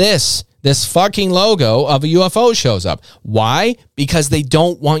have this fucking logo of a UFO shows up. Why? Because they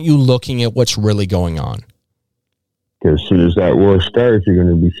don't want you looking at what's really going on. As soon as that war starts, you're going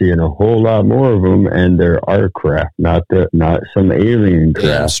to be seeing a whole lot more of them, and they're our craft, not some alien craft.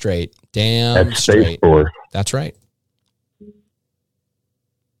 Damn straight. That's Space Force. That's right.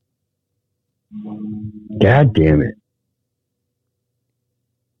 God damn it.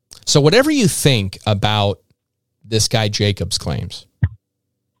 So whatever you think about this guy Jacobs' claims,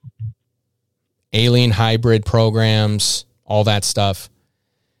 alien hybrid programs, all that stuff,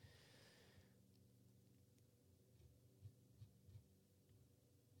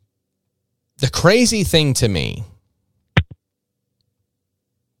 the crazy thing to me,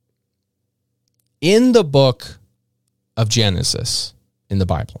 in the book of Genesis, in the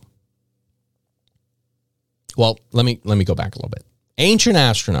Bible, well, let me go back a little bit. Ancient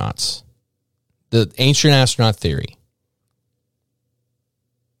astronauts, the ancient astronaut theory,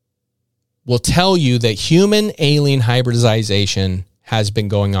 will tell you that human alien hybridization has been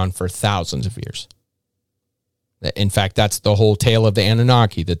going on for thousands of years. In fact, that's the whole tale of the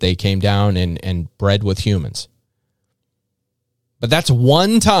Anunnaki, that they came down and bred with humans. But that's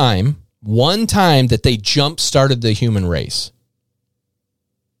one time that they jump-started the human race.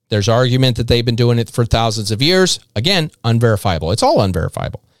 There's argument that they've been doing it for thousands of years. Again, unverifiable. It's all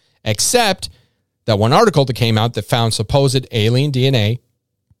unverifiable. Except that one article that came out that found supposed alien DNA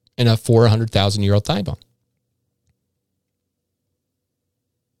in a 400,000-year-old thigh bone.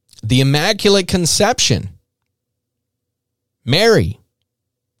 The Immaculate Conception. Mary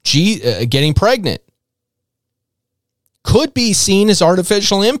getting pregnant could be seen as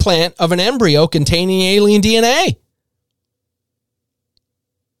artificial implant of an embryo containing alien DNA.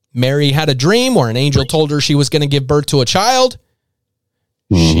 Mary had a dream where an angel told her she was going to give birth to a child.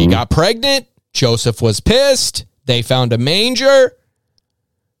 She got pregnant. Joseph was pissed. They found a manger.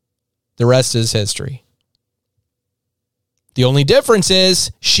 The rest is history. The only difference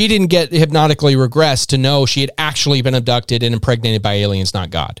is she didn't get hypnotically regressed to know she had actually been abducted and impregnated by aliens, not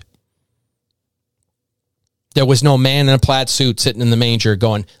God. There was no man in a plaid suit sitting in the manger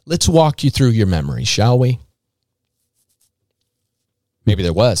going, let's walk you through your memories, shall we? Maybe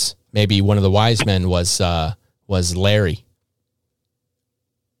there was. Maybe one of the wise men was Larry.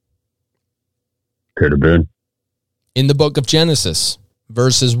 Could have been. In the book of Genesis,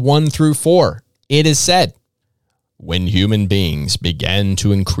 verses 1 through 4, it is said, when human beings began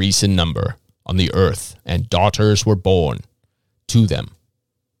to increase in number on the earth and daughters were born to them,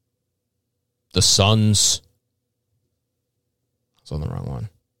 the sons... I was on the wrong one.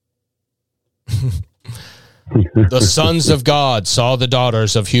 The sons of God saw the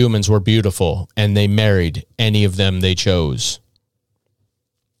daughters of humans were beautiful, and they married any of them they chose.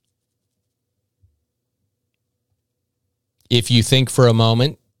 If you think for a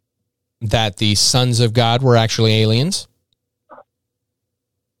moment that the sons of God were actually aliens,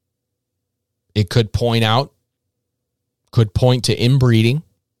 it could point to inbreeding,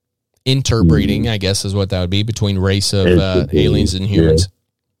 interbreeding, I guess is what that would be, between race of aliens and humans. Yeah.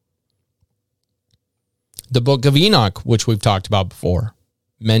 The book of Enoch, which we've talked about before,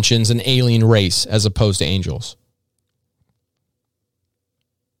 mentions an alien race as opposed to angels.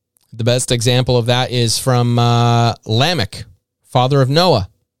 The best example of that is from Lamech, father of Noah.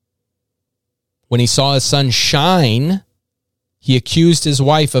 When he saw his son shine, he accused his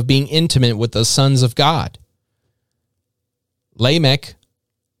wife of being intimate with the sons of God. Lamech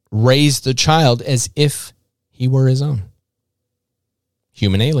raised the child as if he were his own.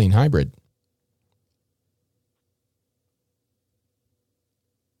 Human-alien hybrid.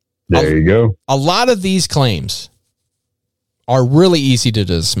 There you go. A lot of these claims are really easy to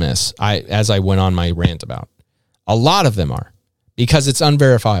dismiss, as I went on my rant about. A lot of them are, because it's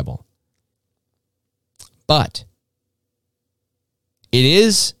unverifiable. But it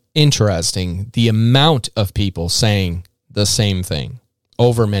is interesting the amount of people saying the same thing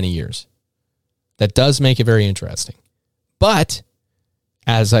over many years. That does make it very interesting. But,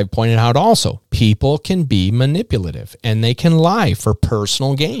 as I pointed out also, people can be manipulative and they can lie for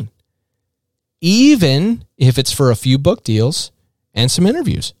personal gain. Even if it's for a few book deals and some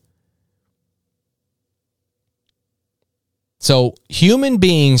interviews. So human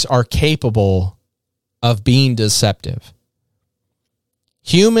beings are capable of being deceptive.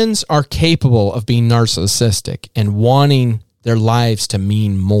 Humans are capable of being narcissistic and wanting their lives to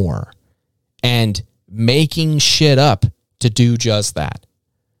mean more and making shit up to do just that.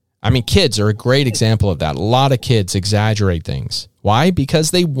 I mean, kids are a great example of that. A lot of kids exaggerate things. Why? Because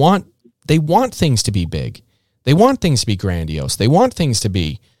they want things to be big. They want things to be grandiose. They want things to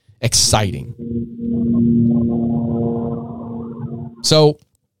be exciting. So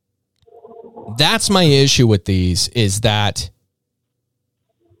that's my issue with these, is that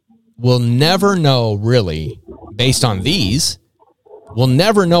we'll never know really, based on these, we'll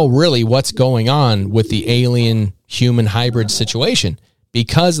never know really what's going on with the alien human hybrid situation,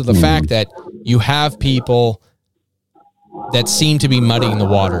 because of the fact that you have people that seem to be muddying the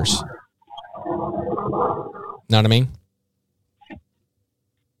waters. Know what I mean?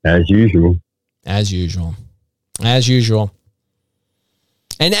 As usual. As usual. As usual.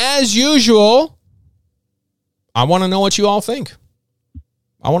 And as usual, I want to know what you all think.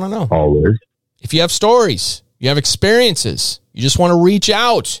 I want to know. Always. If you have stories, you have experiences, you just want to reach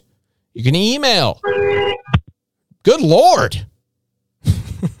out, you can email. Good Lord.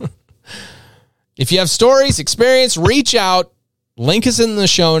 If you have stories, experience, reach out. Link is in the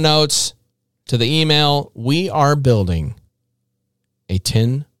show notes to the email. We are building a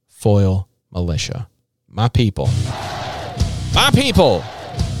tinfoil militia. My people. My people.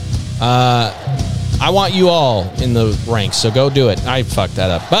 I want you all in the ranks, so go do it. I fucked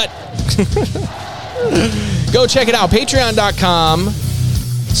that up, but go check it out.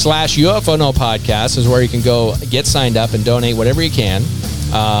 Patreon.com/UFO No Podcast is where you can go get signed up and donate whatever you can.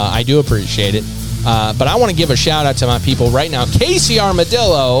 I do appreciate it. But I want to give a shout out to my people right now. Casey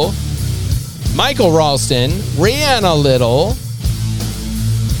Armadillo, Michael Ralston, Rihanna Little,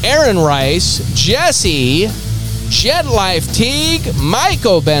 Aaron Rice, Jesse, Jet Life Teague,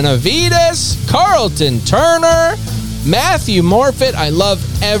 Michael Benavides, Carlton Turner, Matthew Morfitt. I love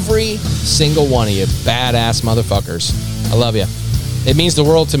every single one of you badass motherfuckers. I love you. It means the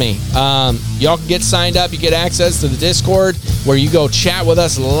world to me. Y'all can get signed up. You get access to the Discord where you go chat with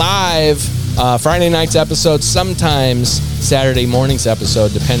us live. Friday night's episode, sometimes Saturday morning's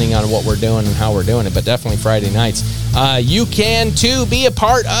episode, depending on what we're doing and how we're doing it, but definitely Friday nights. You can, too, be a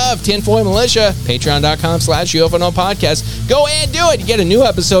part of Tinfoil Militia, patreon.com/UFO No Podcast. Go and do it. You get a new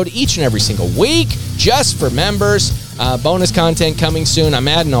episode each and every single week, just for members. Bonus content coming soon. I'm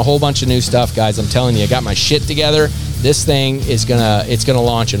adding a whole bunch of new stuff, guys. I'm telling you, I got my shit together. This thing is it's gonna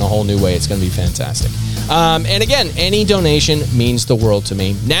launch in a whole new way. It's gonna be fantastic. And again, any donation means the world to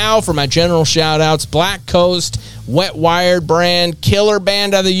me. Now for my general shout-outs, Black Coast, Wet Wired Brand, Killer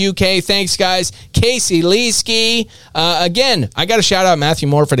Band out of the UK. Thanks, guys. Casey Leesky. Again, I got to shout out Matthew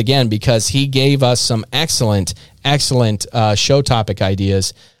Morford again because he gave us some excellent show topic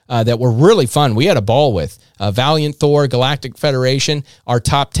ideas that were really fun. We had a ball with Valiant Thor, Galactic Federation, our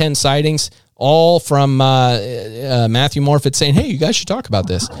top 10 sightings, all from Matthew Morford saying, hey, you guys should talk about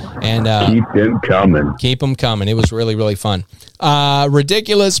this. And keep them coming. Keep them coming. It was really, really fun.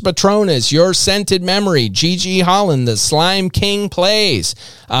 Ridiculous Patronus, Your Scented Memory, Gigi Holland, The Slime King Plays,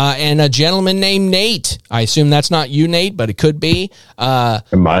 and a gentleman named Nate. I assume that's not you, Nate, but it could be. I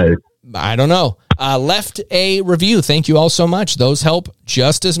don't know. Left a review. Thank you all so much. Those help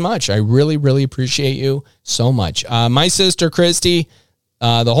just as much. I really, really appreciate you so much. My sister, Christy,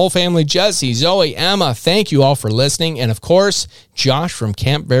 the whole family, Jesse, Zoe, Emma, thank you all for listening. And of course, Josh from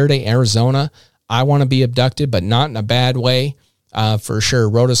Camp Verde, Arizona. I want to be abducted, but not in a bad way. For sure.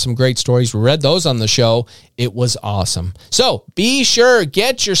 Wrote us some great stories. We read those on the show. It was awesome. So be sure,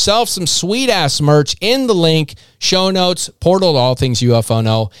 get yourself some sweet ass merch in the link, show notes, portal to All Things UFO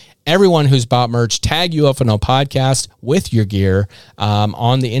Know. Everyone who's bought merch, tag UFO Know Podcast with your gear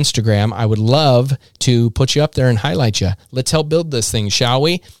on the Instagram. I would love to put you up there and highlight you. Let's help build this thing, shall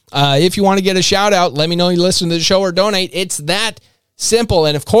we? If you want to get a shout out, let me know you listen to the show or donate. It's that simple.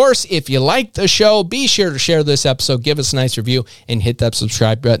 And of course, if you like the show, be sure to share this episode, give us a nice review, and hit that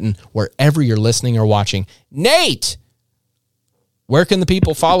subscribe button wherever you're listening or watching. Nate, where can the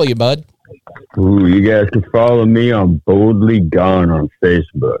people follow you, bud? Ooh, you guys can follow me on Boldly Gone on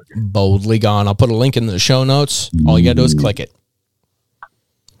Facebook. Boldly Gone. I'll put a link in the show notes. All you got to do is click it.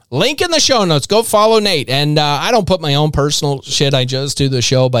 Link in the show notes. Go follow Nate. And I don't put my own personal shit. I just do the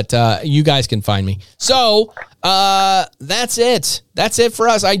show, but you guys can find me. So that's it. That's it for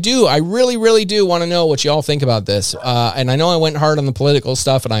us. I really, really do want to know what you all think about this. And I know I went hard on the political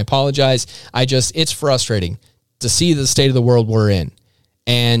stuff, and I apologize. It's frustrating to see the state of the world we're in.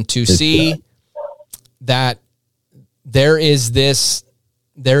 And to see that there is this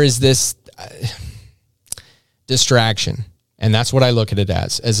distraction. And that's what I look at it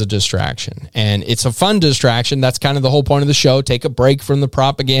as a distraction. And it's a fun distraction. That's kind of the whole point of the show. Take a break from the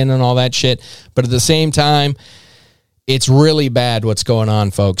propaganda and all that shit. But at the same time, it's really bad what's going on,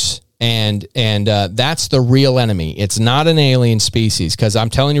 folks. And that's the real enemy. It's not an alien species, because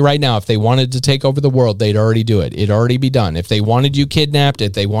I'm telling you right now, if they wanted to take over the world, they'd already do it. It'd already be done. If they wanted you kidnapped,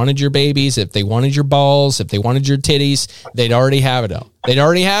 if they wanted your babies, if they wanted your balls, if they wanted your titties, they'd already have it. They'd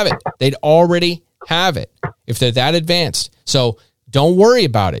already have it. They'd already have it if they're that advanced. So don't worry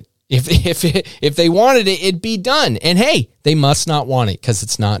about it. If they wanted it, it'd be done. And hey, they must not want it because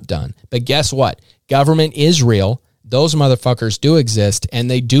it's not done. But guess what? Government is real. Those motherfuckers do exist, and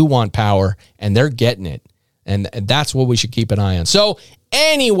they do want power, and they're getting it. And that's what we should keep an eye on. So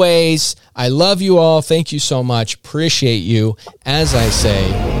anyways, I love you all. Thank you so much. Appreciate you. As I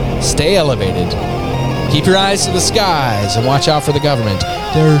say, stay elevated. Keep your eyes to the skies and watch out for the government.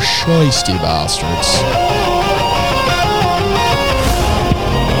 They're shiesty bastards.